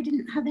that I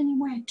didn't have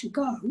anywhere to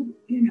go,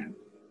 you know.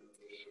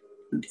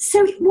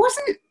 so it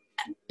wasn't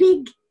a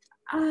big,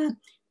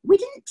 we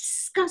didn't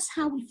discuss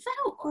how we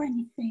felt or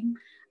anything.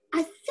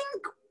 I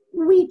think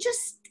we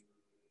just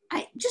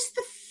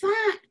the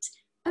fact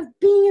of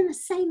being in the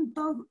same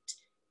boat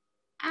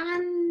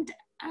and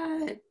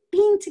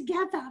being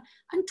together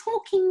and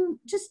talking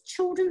just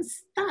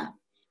children's stuff,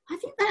 I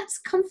think that's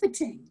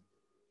comforting.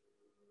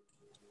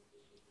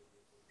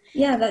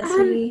 Yeah, that's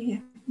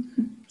really...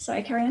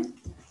 Sorry, carry on.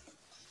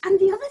 And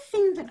the other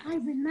thing that I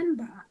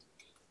remember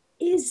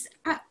is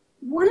at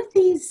one of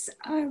these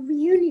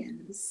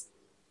reunions,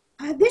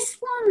 this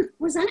one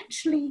was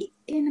actually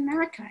in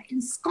America,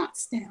 in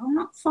Scottsdale,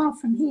 not far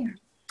from here.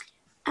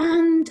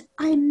 And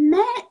I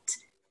met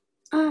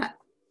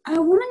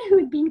a woman who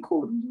had been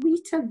called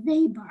Rita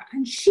Weber,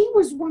 and she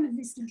was one of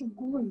this little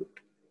group.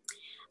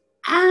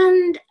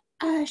 And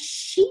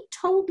she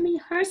told me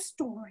her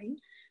story.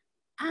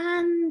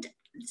 And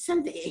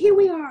so here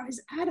we are as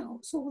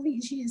adults all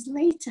these years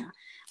later.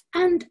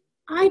 And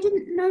I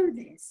didn't know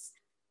this.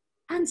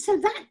 And so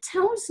that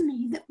tells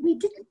me that we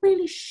didn't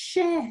really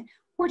share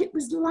what it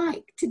was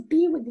like to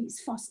be with these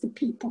foster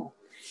people.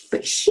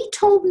 But she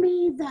told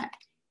me that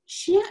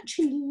she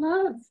actually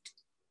loved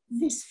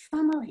this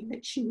family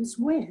that she was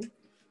with.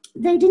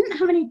 They didn't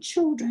have any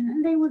children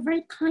and they were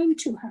very kind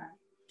to her.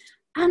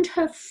 And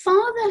her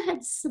father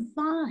had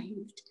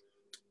survived,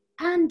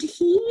 and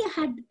he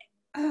had,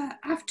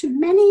 after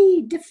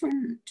many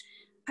different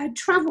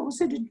travels,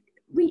 had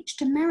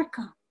reached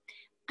America.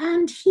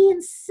 And he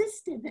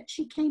insisted that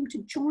she came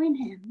to join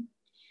him.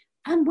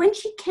 And when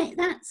she came,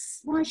 that's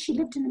why she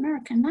lived in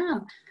America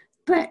now.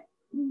 But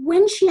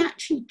when she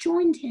actually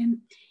joined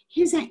him,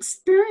 his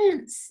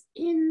experience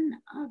in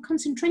a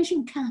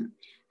concentration camp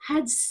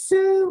had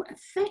so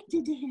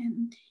affected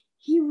him,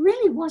 he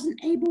really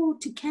wasn't able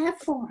to care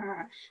for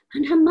her.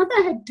 And her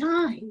mother had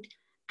died,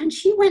 and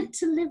she went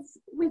to live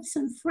with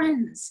some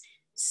friends.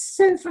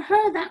 So for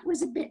her, that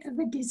was a bit of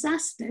a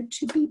disaster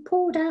to be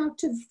pulled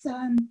out of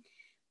the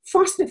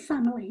foster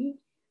family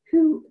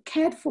who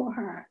cared for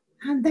her,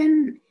 and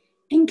then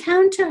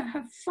encounter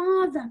her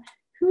father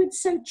who had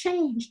so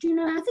changed. You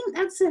know, I think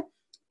that's a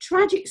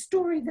tragic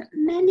story that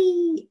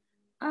many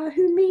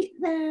who meet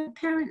their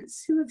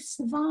parents who have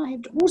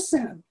survived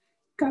also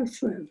go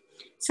through.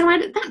 So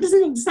that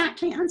doesn't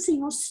exactly answer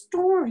your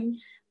story,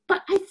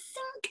 but I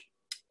think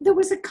there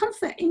was a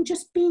comfort in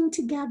just being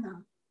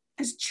together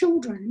as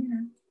children, you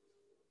know.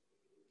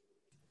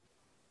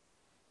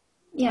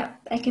 Yeah,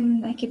 I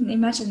can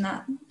imagine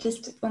that.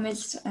 Just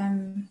almost,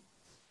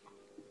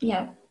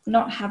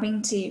 not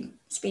having to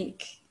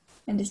speak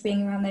and just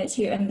being around those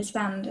who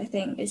understand, I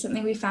think, is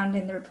something we found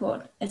in the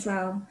report as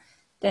well,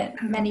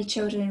 that many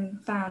children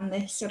found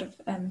this sort of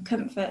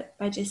comfort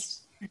by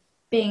just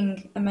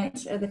being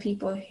amongst other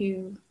people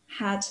who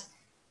had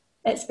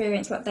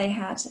experienced what they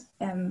had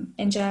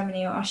in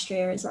Germany or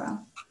Austria as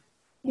well.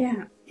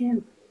 Yeah, yeah.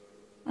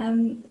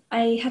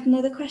 I had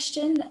another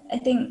question. I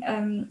think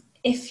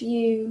if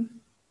you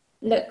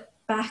look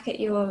back at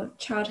your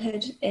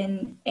childhood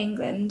in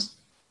England,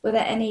 were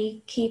there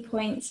any key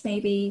points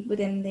maybe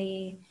within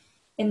the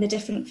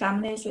different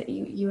families that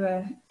you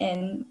were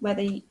in,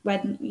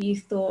 when you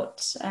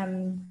thought,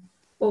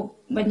 or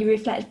when you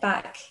reflect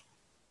back,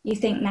 you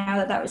think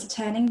now that was a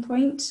turning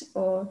point,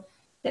 or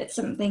that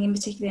something in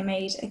particular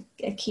made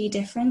a key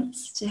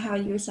difference to how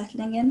you were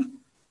settling in?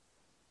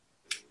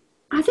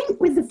 I think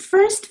with the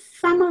first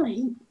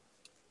family,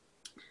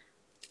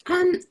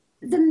 the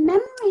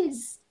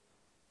memories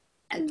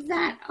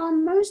that are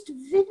most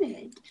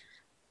vivid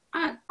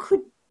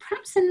could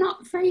perhaps are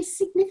not very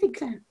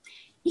significant.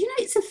 You know,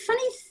 it's a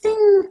funny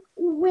thing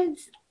with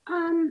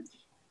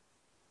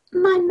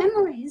my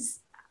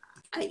memories,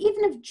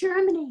 even of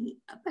Germany,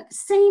 but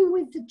same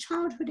with the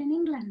childhood in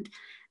England.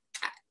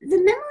 The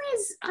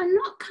memories are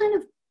not kind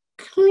of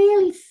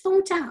clearly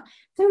thought out.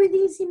 There are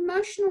these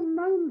emotional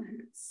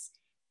moments.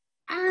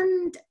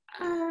 And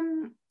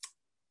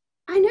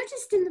I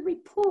noticed in the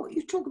report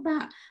you talk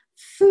about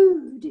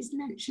food is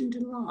mentioned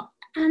a lot.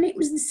 And it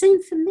was the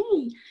same for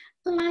me.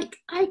 Like,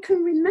 I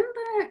can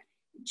remember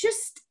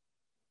just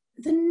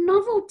the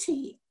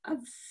novelty of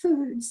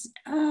foods,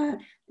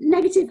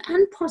 negative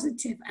and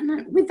positive.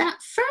 And with that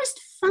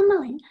first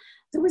family,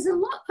 there was a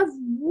lot of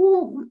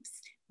warmth.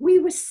 We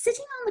were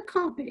sitting on the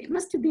carpet. It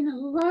must have been a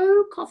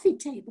low coffee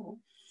table.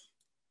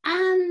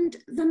 And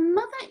the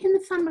mother in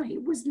the family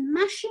was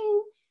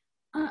mashing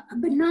a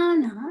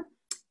banana,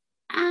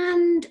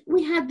 and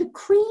we had the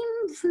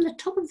cream from the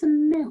top of the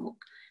milk,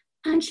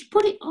 and she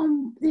put it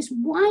on this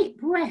white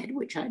bread,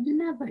 which I'd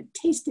never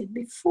tasted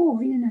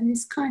before, you know,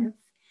 this kind of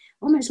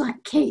almost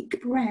like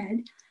cake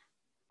bread.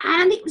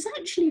 And it was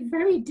actually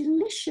very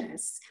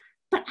delicious.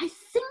 But I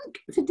think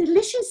the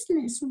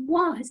deliciousness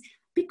was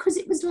because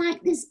it was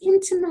like this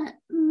intimate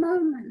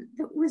moment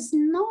that was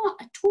not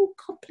at all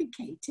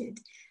complicated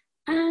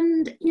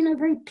and, you know,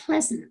 very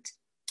pleasant.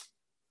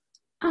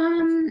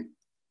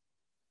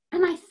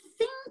 And I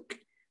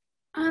think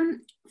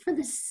for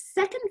the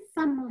second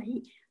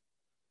family,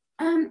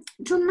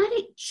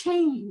 dramatic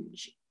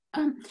change.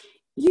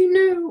 You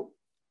know,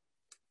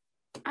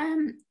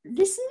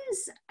 this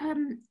is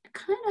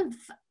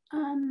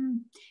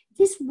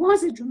this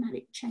was a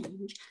dramatic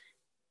change.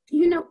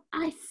 You know,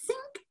 I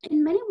think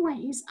in many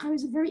ways I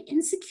was a very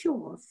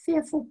insecure,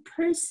 fearful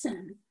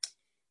person.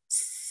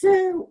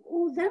 So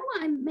although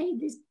I made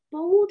this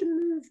bold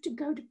move to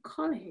go to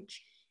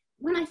college,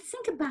 when I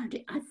think about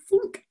it, I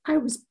think I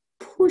was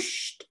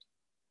pushed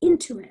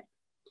into it.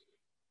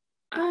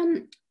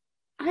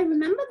 I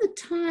remember the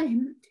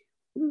time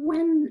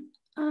when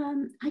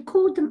I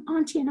called them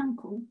auntie and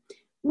uncle,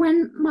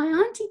 when my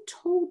auntie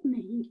told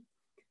me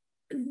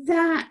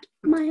that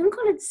my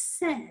uncle had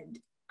said,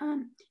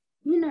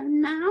 you know,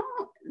 now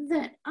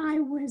that I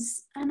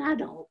was an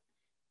adult,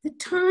 the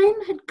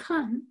time had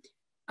come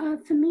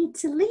for me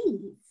to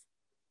leave,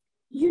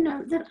 you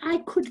know, that I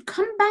could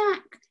come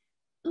back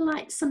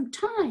like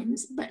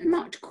sometimes, but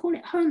not to call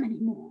it home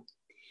anymore.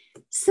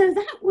 So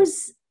that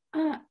was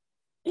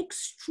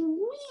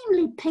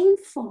extremely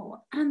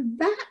painful. And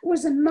that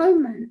was a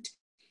moment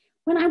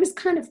when I was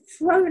kind of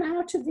thrown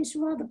out of this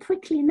rather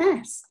prickly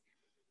nest.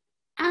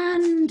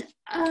 And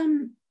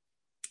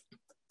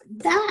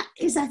that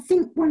is, I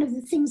think, one of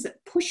the things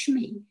that pushed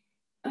me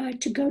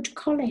to go to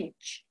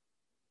college.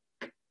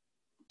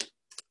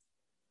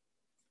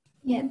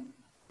 Yeah.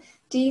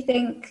 Do you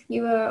think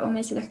you were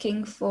almost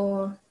looking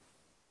for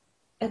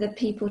other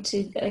people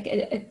to, like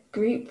a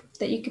group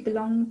that you could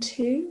belong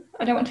to?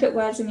 I don't want to put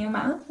words in your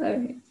mouth,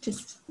 so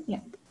just,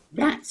 yeah.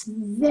 That's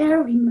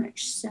very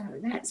much so.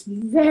 That's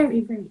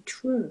very, very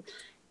true.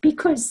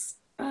 Because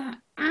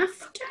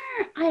after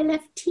I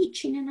left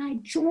teaching and I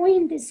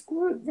joined this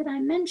group that I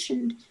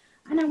mentioned,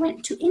 and I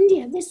went to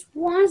India, this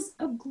was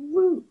a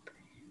group.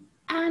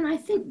 And I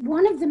think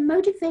one of the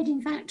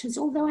motivating factors,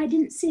 although I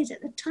didn't see it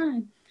at the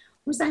time,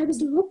 was I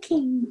was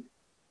looking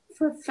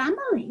for a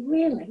family,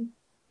 really.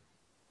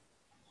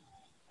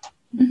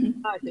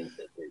 Mm-hmm. I think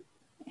so too.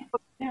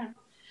 Yeah.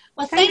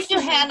 Well, thank you,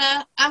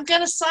 Hannah. I'm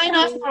going to sign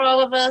off for all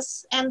of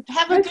us, and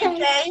have a good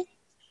day.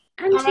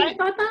 And all right?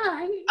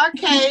 Bye-bye.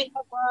 Okay.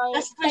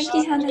 Bye-bye. Thank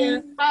you,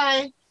 Hannah.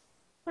 Bye.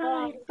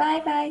 Bye.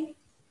 Bye-bye.